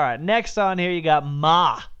 All right. Next on here, you got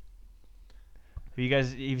Ma. You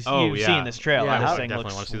guys, you've yeah. seen this trailer. Yeah, This I thing definitely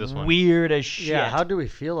looks wanna see this one. weird as shit. Yeah, how do we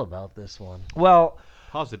feel about this one? Well,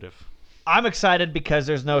 Positive. I'm excited because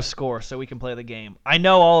there's no score, so we can play the game. I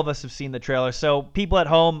know all of us have seen the trailer, so people at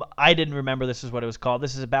home, I didn't remember this is what it was called.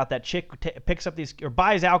 This is about that chick who picks up these or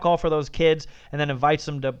buys alcohol for those kids and then invites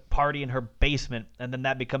them to party in her basement, and then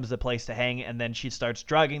that becomes the place to hang, and then she starts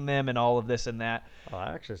drugging them and all of this and that. Oh,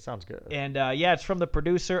 actually, it sounds good. And yeah, it's from the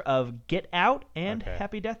producer of Get Out and Okay.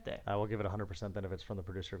 Happy Death Day. I will give it 100% then if it's from the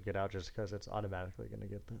producer of Get Out, just because it's automatically going to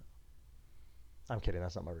get the. I'm kidding.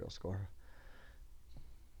 That's not my real score.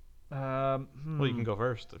 Well, you can go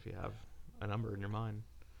first if you have a number in your mind.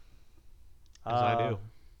 As I do.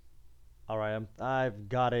 All right, I've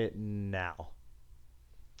got it now.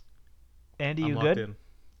 Andy, I'm you locked good? in.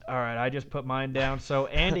 All right, I just put mine down. So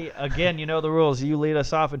Andy, again, you know the rules. You lead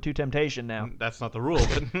us off into temptation now. That's not the rule,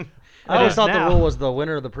 but I always is thought now. the rule was the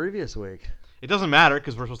winner of the previous week. it doesn't matter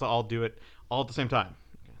because we're supposed to all do it all at the same time.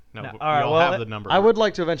 No, No, we all right, all well, have the number. I would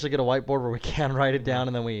like to eventually get a whiteboard where we can write it down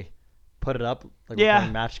and then we put it up like Yeah. we're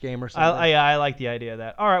playing match game or something. I like the idea of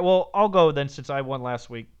that. All right, well, I'll go then since I won last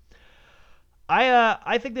week.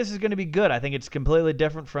 I think this is going to be good. I think it's completely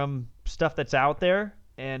different from stuff that's out there,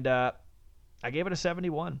 and I gave it a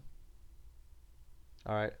 71.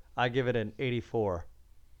 All right, I give it an 84.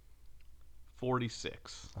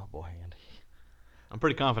 46. Oh boy, Andy. I'm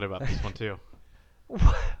pretty confident about this one too.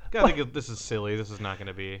 Gotta think this is silly. This is not going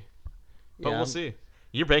to be. But Yeah, we'll see.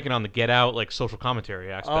 You're banking on the Get Out like social commentary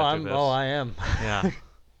aspect of this. I am. Yeah,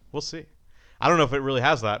 we'll see. I don't know if it really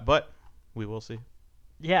has that, but we will see.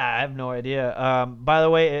 Yeah, I have no idea. By the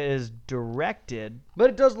way, it is directed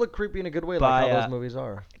But it does look creepy in a good way, By, like how those movies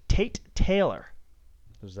are. Tate Taylor.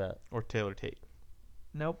 Who's that? Or Taylor Tate.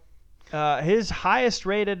 Nope. Their highest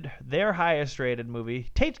rated movie.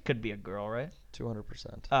 Tate could be a girl, right?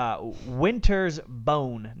 200%. Winter's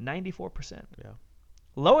Bone, 94%. Yeah.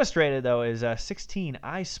 Lowest rated though is 16.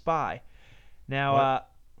 I Spy. Now What?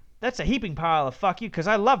 that's a heaping pile of fuck you because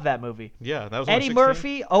I love that movie. Yeah, that was only Eddie 16?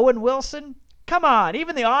 Murphy, Owen Wilson. Come on,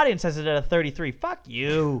 even the audience has it at a 33. Fuck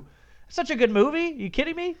you. It's such a good movie. You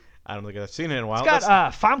kidding me? I don't think I've seen it in a while. It's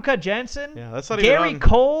got Famke Janssen, Yeah, that's not even Gary on-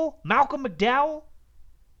 Cole, Malcolm McDowell.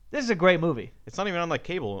 This is a great movie. It's not even on like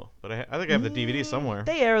cable, but I think I have the DVD somewhere.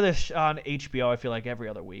 They air this on HBO, I feel like, every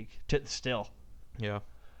other week. Still. Yeah.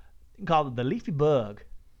 You can call it The Leafy Bug.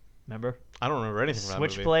 Remember? I don't remember anything from that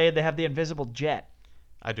movie. Switchblade, they have the invisible jet.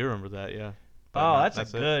 I do remember that, yeah. But Oh, no, that's a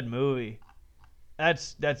it. good movie.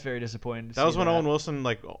 That's very disappointing to That see was when Owen Wilson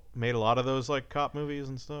like made a lot of those like cop movies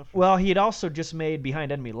and stuff. Well, he had also just made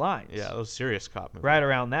Behind Enemy Lines. Yeah, those serious cop movies. Right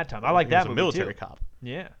around that time. I like He that was movie a military too. cop.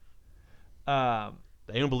 Yeah.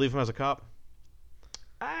 They don't believe him as a cop.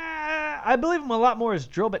 I believe him a lot more as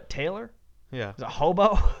Drillbit Taylor. Yeah. As a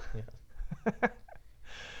hobo. Yeah.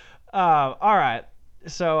 All right.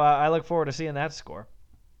 So I look forward to seeing that score.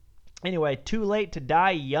 Anyway, Too Late to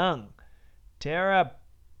Die Young. Terra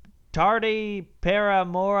Tarde para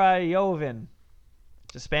Mora Joven.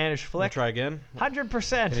 It's a Spanish Wanna flick. try again.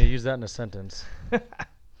 100%. Can you use that in a sentence?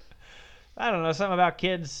 I don't know, something about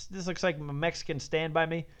kids. This looks like a Mexican Stand By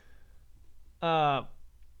Me. I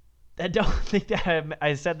don't think that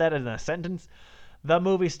I said that in a sentence. The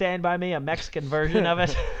movie Stand By Me, a Mexican version of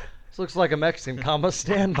it. This looks like a Mexican comma.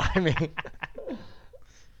 Stand by me.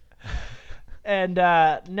 And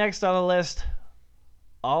next on the list,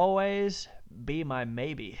 Always Be My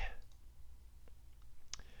Maybe.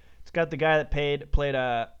 It's got the guy that played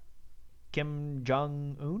Kim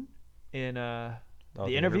Jong-un in The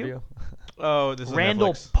Interview. Oh, this is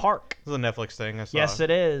Randall Netflix. Park. This is a Netflix thing. I saw Yes, a it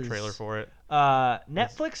is. trailer for it.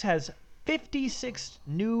 Netflix has 56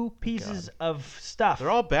 new pieces of stuff. They're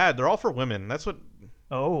all bad. They're all for women. That's what.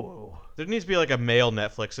 Oh. There needs to be like a male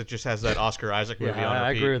Netflix that just has that Oscar Isaac movie Yeah, on I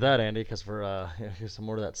repeat. agree with that, Andy. Because for here's some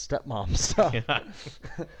more of that stepmom stuff. Yeah,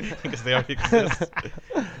 because they already exist.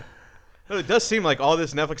 No, it does seem like all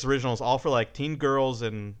this Netflix original is all for like teen girls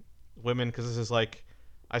and women. Because this is like,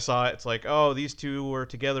 I saw it. It's like, oh, these two were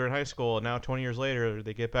together in high school, and now 20 years later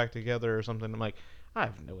they get back together or something. I'm like, I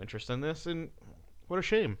have no interest in this. And What a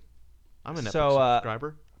shame. I'm a Netflix So,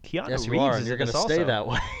 subscriber. Keanu Yes, you Reeves are, is and you're in going this to stay also. that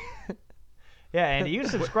way. Yeah, Andy, you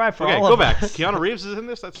subscribe for Okay, all go of back. us. Keanu Reeves is in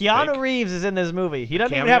this? That's Keanu fake. Reeves is in this movie. He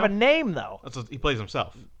doesn't even Cameo? have a name though. He plays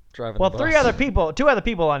himself. Driving Well, the two other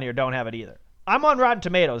people on here don't have it either. I'm on Rotten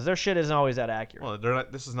Tomatoes. Their shit isn't always that accurate. Well, they're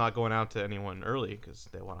not. This is not going out to anyone early because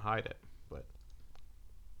they want to hide it. But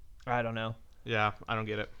I don't know. yeah, I don't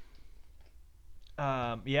get it.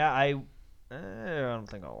 Yeah, I don't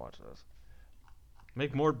think I'll watch this.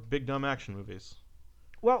 Make more big dumb action movies.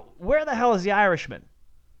 Well, where the hell is The Irishman?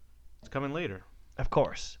 It's coming later. Of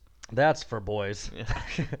course. That's for boys.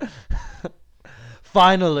 Yeah.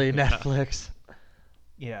 Finally, Netflix.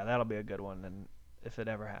 Yeah, that'll be a good one, and if it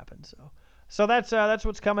ever happens. So that's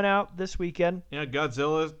what's coming out this weekend. Yeah,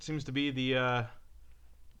 Godzilla seems to be the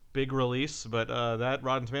big release, but that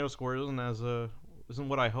Rotten Tomato score isn't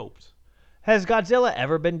what I hoped. Has Godzilla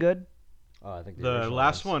ever been good? Oh, I think The original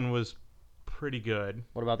last ones. one was pretty good.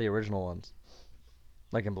 What about the original ones?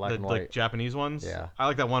 Like in black and white. Like Japanese ones. Yeah. I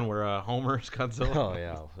like that one where Homer's Godzilla. Oh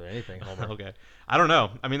yeah, anything. Homer. Okay. I don't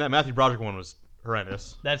know. I mean, that Matthew Broderick one was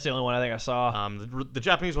horrendous. That's the only one I think I saw. The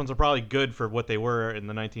Japanese ones are probably good for what they were in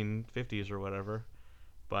the 1950s or whatever.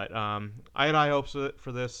 But I had high hopes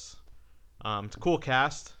for this. It's a cool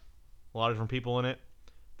cast. A lot of different people in it.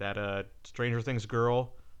 That Stranger Things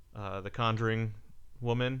girl, the Conjuring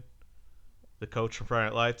woman, the coach from Friday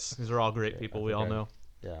Night Lights. These are all great people we all know.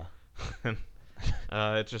 Yeah.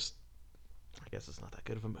 It just, I guess it's not that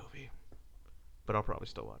good of a movie. But I'll probably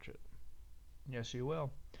still watch it. Yes, you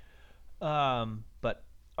will. But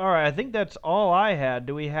all right, I think that's all I had.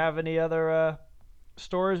 Do we have any other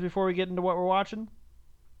stories before we get into what we're watching?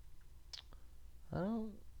 I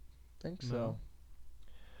don't think so. No.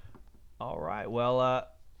 All right. Well,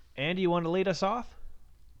 Andy, you want to lead us off?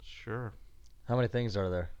 Sure. How many things are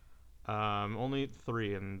there? Only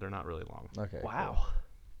 3, and they're not really long. Okay. Wow.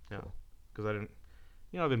 Yeah. Because I didn't,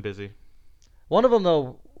 I've been busy. Cool. One of them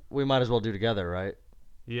though, we might as well do together, right?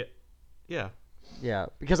 Yeah. Yeah. Yeah.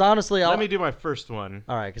 Because honestly, Let me do my first one.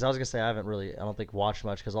 All right. Because I was gonna say I don't think watched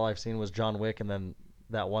much because all I've seen was John Wick and then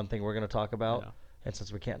that one thing we're gonna talk about. Yeah. And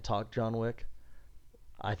since we can't talk John Wick,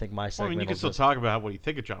 I think my Well, I segment. mean, you can still talk about what you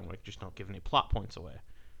think of John Wick, just don't give any plot points away.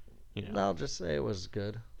 You know, I'll just say it was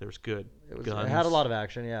good. there was good. It guns. had a lot of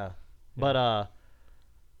action, yeah. But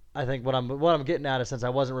I think what I'm getting at is since I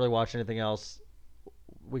wasn't really watching anything else,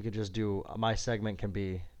 we could just do my segment can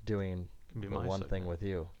be doing Can be the my one thing segment. with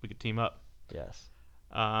you. We could team up. Yes.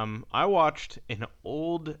 I watched an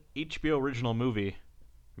old HBO original movie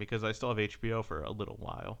because I still have HBO for a little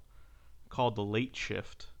while, called The Late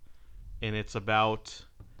Shift, and it's about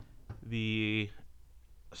the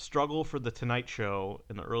struggle for the Tonight Show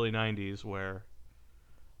in the early 90s where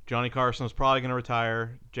Johnny Carson was probably going to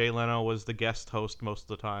retire, Jay Leno was the guest host most of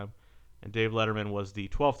the time, and Dave Letterman was the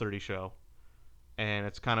 12:30 show. And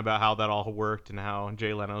it's kind of about how that all worked and how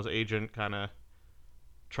Jay Leno's agent kind of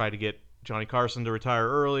tried to get Johnny Carson to retire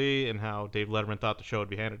early and how Dave Letterman thought the show would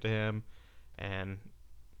be handed to him. And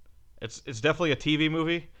it's definitely a TV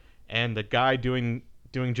movie, and the guy doing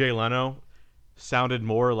Jay Leno sounded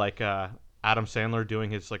more like Adam Sandler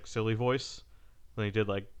doing his like silly voice than he did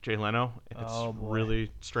like Jay Leno. It's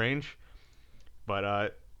really strange,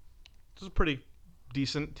 but it's a pretty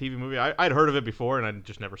decent TV movie. I'd heard of it before and I'd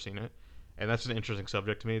just never seen it, and that's an interesting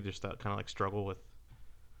subject to me. Just that kind of like struggle with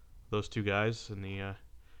those two guys and the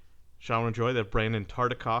Sean would enjoy that Brandon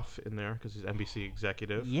Tartikoff in there because he's NBC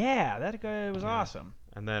executive. Yeah, that guy was Yeah. awesome.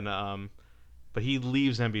 And then but he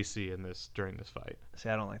leaves NBC during this fight. See,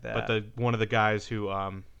 I don't like that. But one of the guys who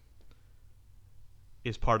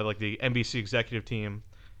is part of like the NBC executive team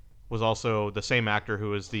was also the same actor who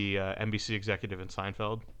was the NBC executive in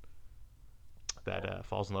Seinfeld that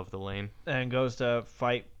falls in love with Elaine. And goes to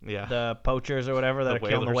fight Yeah. the poachers or whatever that The are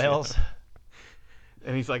killing the whalers, whales.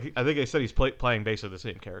 And he's like, I think they said he's playing basically the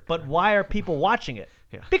same character. But why are people watching it?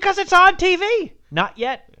 Yeah. Because it's on TV. Not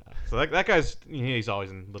yet. Yeah. So that guy's he's always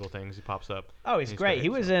in little things. He pops up. Oh, he's great. great, He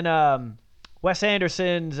was so. in Wes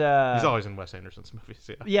Anderson's. He's always in Wes Anderson's movies.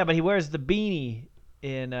 Yeah. Yeah, but he wears the beanie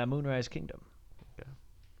in Moonrise Kingdom. Yeah.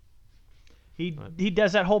 He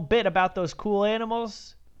does that whole bit about those cool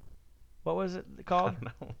animals. What was it I called?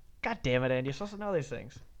 don't know. God damn it, Andy! You're supposed to know these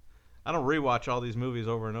things. I don't rewatch all these movies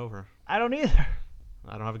over and over. I don't either.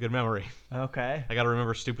 I don't have a good memory. Okay. I got to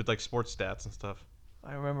remember stupid like sports stats and stuff.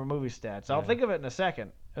 I remember movie stats. I'll Yeah. think of it in a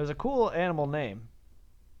second. It was a cool animal name.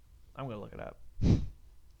 I'm gonna look it up. Then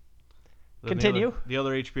Continue. The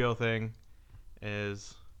other HBO thing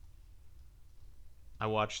is I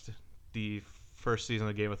watched the first season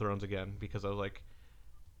of Game of Thrones again because I was like,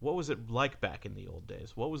 what was it like back in the old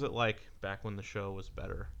days? What was it like back when the show was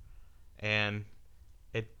better? And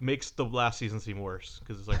it makes the last season seem worse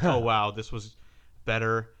because it's like, oh wow, this was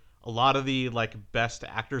better. A lot of the like best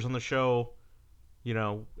actors on the show,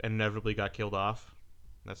 inevitably got killed off.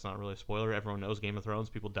 That's not really a spoiler. Everyone knows Game of Thrones.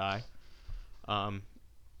 People die. So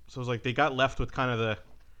it's like they got left with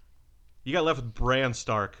you got left with Bran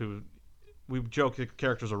Stark, who we joke the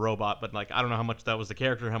character's a robot, but like I don't know how much that was the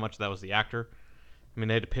character, how much that was the actor. I mean,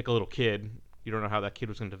 they had to pick a little kid. You don't know how that kid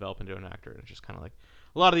was going to develop into an actor. And it's just kind of like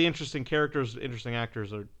a lot of the interesting characters, interesting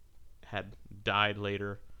actors had died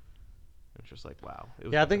later. It's just like, wow.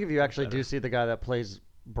 I think if you actually do see the guy that plays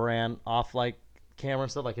Bran off like camera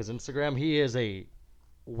and stuff, like his Instagram, he is a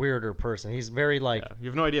weirder person. He's very like you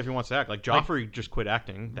have no idea if he wants to act. Like Joffrey just quit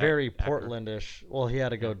acting. Very Portlandish. Well, he had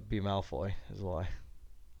to go be Malfoy, is why.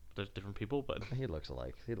 There's different people, but he looks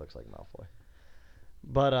alike. He looks like Malfoy.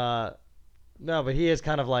 But no, but he is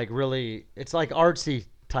kind of like really. It's like artsy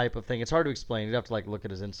type of thing. It's hard to explain. You'd have to like look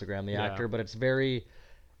at his Instagram, the actor, but it's very.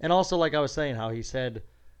 And also, like I was saying, how he said,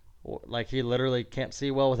 like he literally can't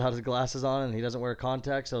see well without his glasses on, and he doesn't wear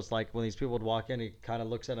contacts. So it's like when these people would walk in, he kind of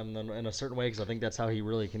looks at them in a certain way because I think that's how he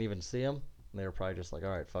really can even see them. And they were probably just like, all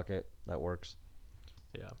right, fuck it, that works.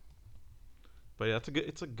 Yeah. But yeah,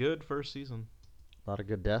 it's a good first season. A lot of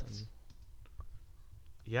good deaths.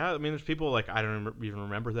 Yeah, I mean, there's people like I don't even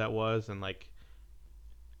remember who that was, and like,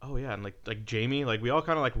 oh yeah, and like Jamie, like we all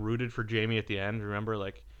kind of like rooted for Jamie at the end. Remember,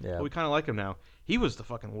 like, we kind of like him now. He was the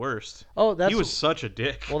fucking worst. Oh, he was such a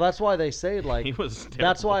dick. Well, that's why they say like he was. Terrible.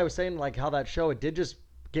 That's why I was saying like how that show it did just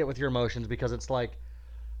get with your emotions because it's like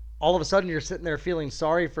all of a sudden you're sitting there feeling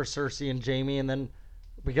sorry for Cersei and Jamie, and then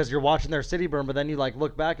because you're watching their city burn, but then you like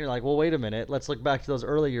look back and you're like, well, wait a minute, let's look back to those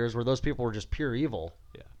early years where those people were just pure evil.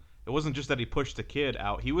 Yeah, it wasn't just that he pushed the kid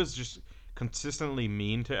out; he was just consistently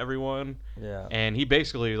mean to everyone. Yeah, and he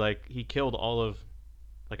basically like he killed all of,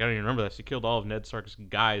 like I don't even remember this. He killed all of Ned Stark's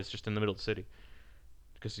guys just in the middle of the city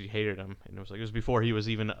because he hated him, and it was before he was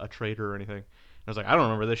even a traitor or anything. And I was like, I don't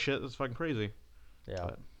remember this shit. That's fucking crazy. Yeah,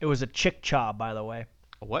 but it was a Chickchaw, by the way.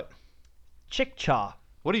 A what? Chickchaw.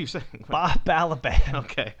 What are you saying? Bob Balaban.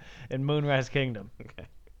 Okay. In Moonrise Kingdom. Okay.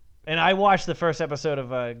 And I watched the first episode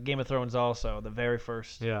of Game of Thrones also, the very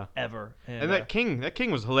first ever. And that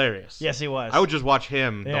king was hilarious. Yes, he was. I would just watch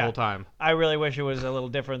him the whole time. I really wish it was a little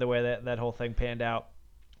different the way that whole thing panned out.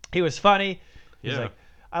 He was funny. He's like,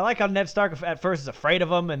 I like how Ned Stark at first is afraid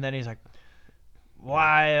of him, and then he's like,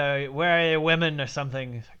 why, where are your women or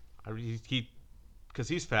something? Because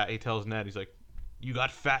he's fat, he tells Ned, he's like, you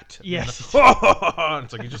got fat. Yes. It's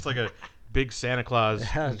like he's just like a big Santa Claus.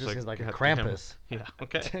 Yeah, it's just like a Krampus. Yeah,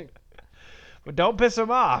 okay. But don't piss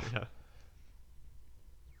him off. Yeah.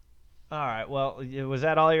 All right. Well, was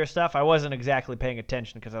that all your stuff? I wasn't exactly paying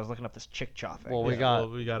attention because I was looking up this Chickchaw thing. Well, we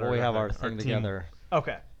have our thing together.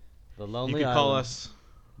 Okay. The Lonely You can Island. call us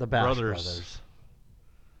the Bash Brothers.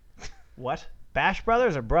 What? Bash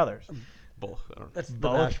Brothers or Brothers? Both. I don't know. That's the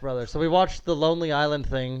Both? Bash Brothers. So we watched the Lonely Island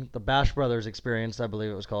thing, the Bash Brothers experience, I believe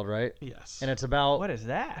it was called, right? Yes. And it's about What is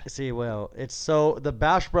that? See, well, it's so the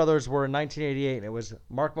Bash Brothers were in 1988, and it was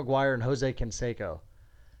Mark McGuire and Jose Canseco,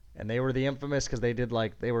 and they were the infamous because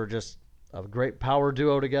they were just a great power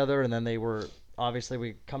duo together, and then they were obviously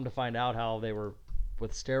we come to find out how they were big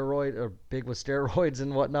with steroids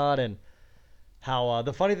and whatnot, and how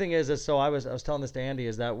the funny thing is so I was telling this to Andy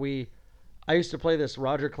is that I used to play this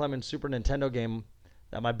Roger Clemens Super Nintendo game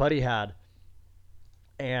that my buddy had,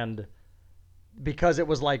 and because it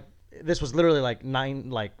was like this was literally like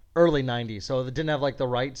early 90s, so it didn't have like the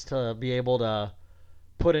rights to be able to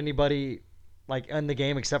put anybody like in the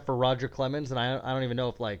game except for Roger Clemens, and I don't even know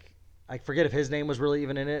if like I forget if his name was really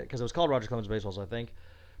even in it because it was called Roger Clemens Baseball, so I think.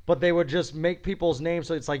 But they would just make people's names,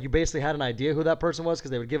 so it's like you basically had an idea who that person was because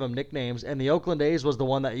they would give them nicknames, and the Oakland A's was the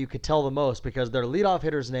one that you could tell the most because their leadoff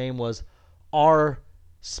hitter's name was R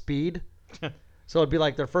Speed. So it'd be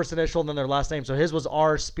like their first initial and then their last name. So his was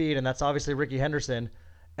R Speed, and that's obviously Ricky Henderson.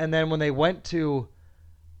 And then when they went to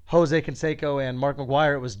Jose Canseco and Mark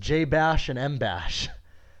McGuire, it was J Bash and M Bash.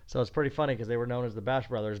 So it's pretty funny because they were known as the Bash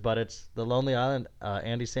Brothers, but it's the Lonely Island,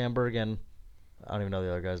 Andy Samberg, and I don't even know the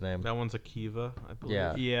other guy's name. That one's Akiva, I believe.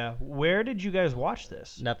 Yeah. Yeah. Where did you guys watch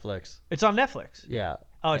this? Netflix. It's on Netflix. Yeah.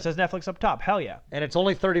 Oh, it says Netflix up top. Hell yeah. And it's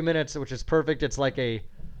only 30 minutes, which is perfect. It's like a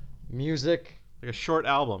music. Like a short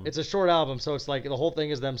album. It's a short album, so it's like the whole thing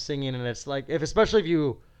is them singing, and it's like especially if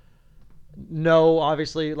you know,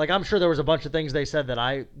 obviously, like I'm sure there was a bunch of things they said that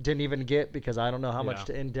I didn't even get because I don't know how much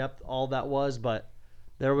in depth all that was, but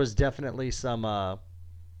there was definitely some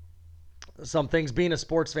things. Being a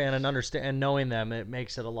sports fan and understand and knowing them, it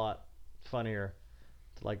makes it a lot funnier,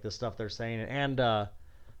 like the stuff they're saying. And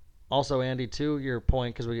also, Andy, to your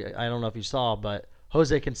point, because I don't know if you saw, but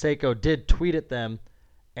Jose Canseco did tweet at them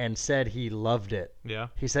and said he loved it. Yeah.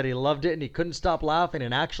 He said he loved it and he couldn't stop laughing,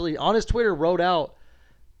 and actually on his Twitter wrote out,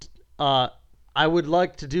 I would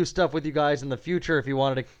like to do stuff with you guys in the future if you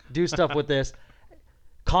wanted to do stuff with this.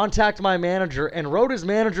 Contact my manager, and wrote his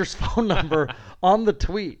manager's phone number on the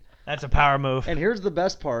tweet. That's a power move. And here's the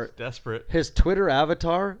best part. Desperate. His Twitter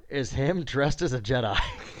avatar is him dressed as a Jedi.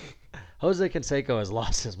 Jose Canseco has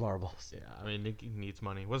lost his marbles. Yeah, I mean, he needs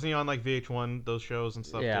money. Wasn't he on like VH1, those shows and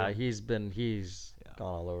stuff? Yeah, too? he's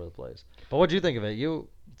gone all over the place. But what'd you think of it? It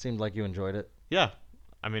seemed like you enjoyed it. Yeah,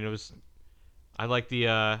 I mean, I like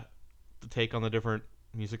the take on the different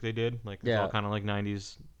music they did. Like, it's all kind of like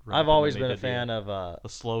 90s rap, I've and always then been they a did fan of the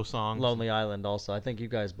slow songs. Lonely Island also. I think you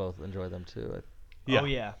guys both enjoy them too. Yeah. Oh,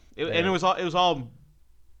 yeah. And it was all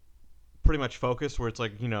pretty much focused, where it's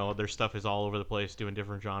like, their stuff is all over the place, doing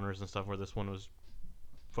different genres and stuff, where this one was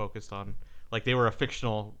focused on, like, they were a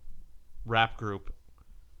fictional rap group.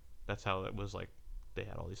 That's how it was, like, they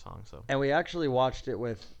had all these songs. So. And we actually watched it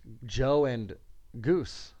with Joe and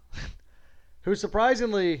Goose, who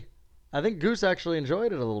surprisingly, I think Goose actually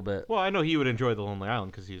enjoyed it a little bit. Well, I know he would enjoy the Lonely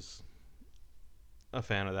Island because he's a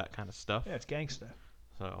fan of that kind of stuff. Yeah, it's gangsta.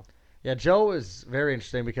 So. Yeah, Joe is very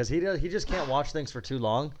interesting because he just can't watch things for too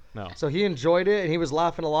long. No. So he enjoyed it and he was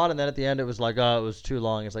laughing a lot, and then at the end it was like, oh, it was too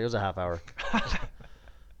long. It's like it was a half hour.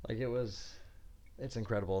 Like it's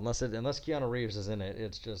incredible. Unless Keanu Reeves is in it,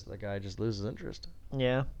 it's just the guy just loses interest.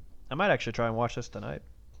 Yeah. I might actually try and watch this tonight.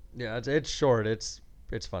 Yeah, it's short. It's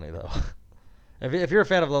funny though. If you're a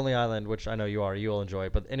fan of Lonely Island, which I know you are, you'll enjoy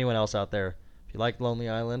it. But anyone else out there, if you like Lonely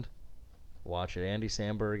Island, watch it. Andy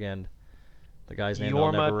Samberg and the guy's name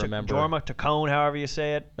I'll never remember. Jorma Tacone, however you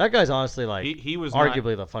say it. That guy's honestly like he was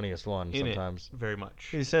arguably the funniest one in sometimes. it very much.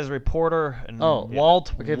 He says reporter and Oh, yeah.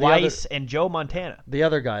 Walt Okay, the Weiss and Joe Montana. The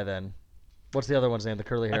other guy then, what's the other one's name? The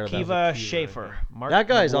curly hair. Akiva Schaffer. Mark That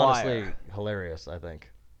guy's McGuire. honestly hilarious. I think.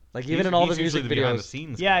 Like even in all the music behind the videos.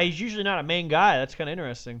 scenes Yeah, guy. he's usually not a main guy. That's kind of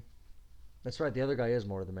interesting. That's right. The other guy is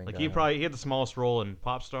more the main Like guy. he had the smallest role in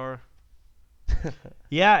Popstar.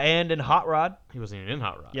 Yeah, and in Hot Rod. He wasn't even in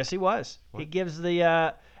Hot Rod. Yes, he was. What? He gives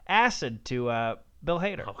the acid to Bill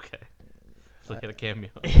Hader. Okay. So he had a cameo.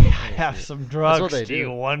 Have some drugs. what they Do you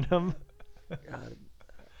do. want them? God,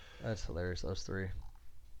 that's hilarious. Those three.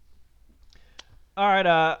 All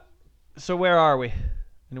right. So where are we?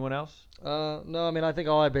 Anyone else? No, I mean I think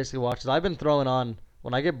all I basically watch is I've been throwing on.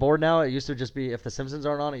 When I get bored now, it used to just be if The Simpsons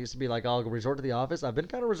aren't on, it used to be like I'll resort to The Office. I've been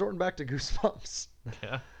kind of resorting back to Goosebumps.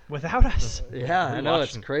 Yeah. Without us? Yeah, I know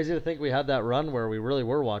it's Rewatching. crazy to think we had that run where we really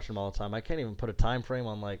were watching them all the time. I can't even put a time frame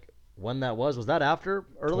on like when that was. Was that after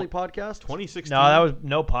early podcast? 2016. No, that was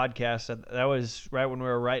no podcast. That was right when we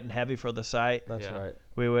were writing heavy for the site. That's Yeah. right.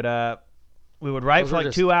 We would write Those for were like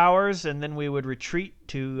just- 2 hours, and then we would retreat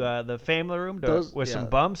to the family room with yeah. some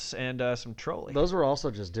bumps and some trolling. Those were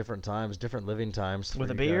also just different times, different living times. With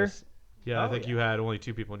for a you beer? guys. Yeah, I Oh, think yeah. you had only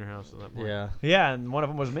 2 people in your house at that point. Yeah. Yeah, and one of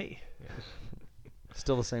them was me.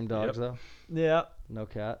 Still the same dogs Yep. though. Yeah, No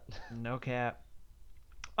cat. no cap.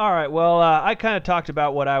 All right, well, I kind of talked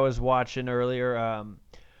about what I was watching earlier.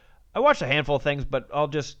 I watched a handful of things, but I'll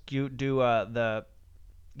just do the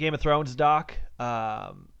Game of Thrones doc.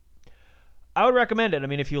 I would recommend it. I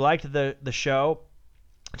mean, if you liked the show,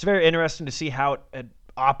 it's very interesting to see how it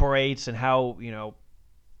operates and how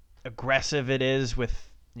aggressive it is with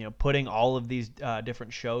putting all of these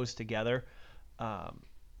different shows together.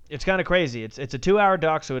 It's kind of crazy. It's a 2-hour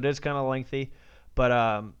doc, so it is kind of lengthy,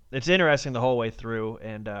 but it's interesting the whole way through,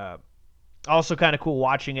 and also kind of cool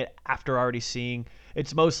watching it after already seeing.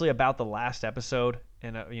 It's mostly about the last episode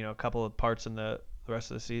and a couple of parts in the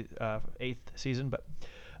rest of the 8th season, but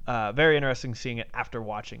very interesting seeing it after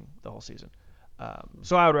watching the whole season.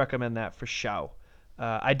 So I would recommend that for sure.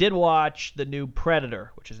 I did watch the new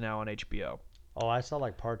Predator, which is now on HBO. Oh, I saw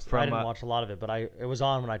like parts. From, I didn't watch a lot of it, but it was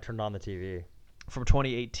on when I turned on the TV. From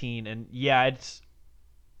 2018, and yeah, it's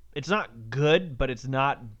not good, but it's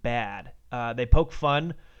not bad. They poke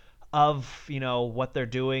fun of what they're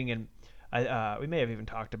doing, and we may have even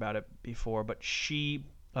talked about it before, but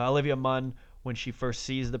Olivia Munn, when she first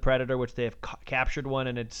sees the Predator, which they have captured one,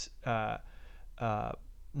 and it's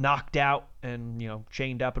knocked out and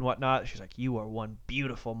chained up and whatnot, she's like, "You are one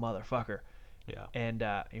beautiful motherfucker." Yeah. And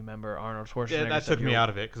you remember Arnold Schwarzenegger? Yeah, that said, took me "You're-" out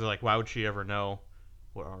of it because like, why would she ever know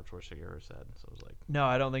what Arnold Schwarzenegger said? So it was like, No,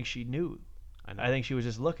 I don't think she knew. I know. I think she was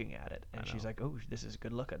just looking at it, and I she's know. like, "Oh, this is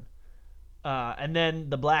good looking." And then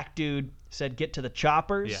the black dude said, "Get to the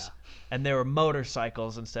choppers," Yeah. and there were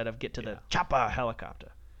motorcycles instead of "Get to the Yeah. chopper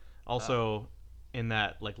helicopter." Also, in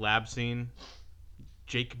that like lab scene,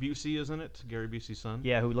 Jake Busey is in it, Gary Busey's son.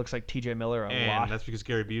 Yeah, who looks like T.J. Miller a and lot. that's because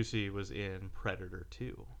Gary Busey was in Predator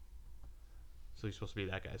 2. So he's supposed to be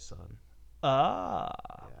that guy's son. Ah.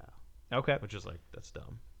 Yeah. Okay. Which is like, that's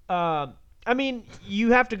dumb. I mean,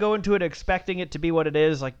 you have to go into it expecting it to be what it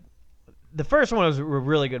is. Like, the first one was a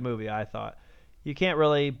really good movie, I thought. You can't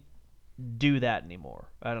really do that anymore.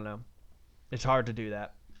 I don't know. It's hard to do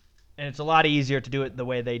that. And it's a lot easier to do it the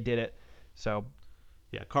way they did it. So,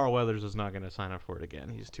 Yeah, Carl Weathers is not going to sign up for it again.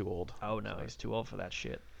 He's too old. oh no, he's too old for that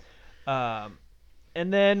shit.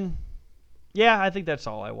 And then, yeah, I think that's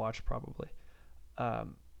all I watched probably.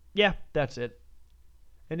 Yeah, that's it.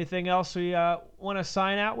 Anything else we want to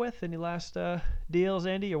sign out with? Any last deals,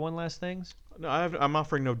 Andy, or one last things? No, I'm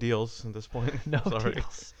offering no deals at this point. No Sorry.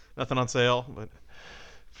 deals. Nothing on sale, but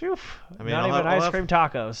Phew. I mean, Not I'll even have- ice I'll cream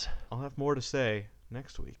tacos. I'll have more to say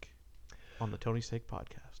next week on the Tony Steak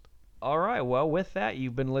Podcast. All right. Well, with that,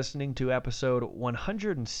 you've been listening to episode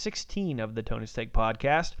 116 of the Tony Steak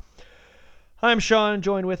Podcast. I'm Sean.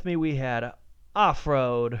 Joined with me, we had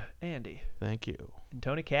Off-Road Andy Thank you. and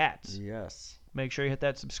Tony Katz. Yes. Make sure you hit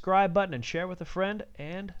that subscribe button and share with a friend,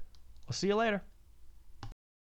 and we'll see you later.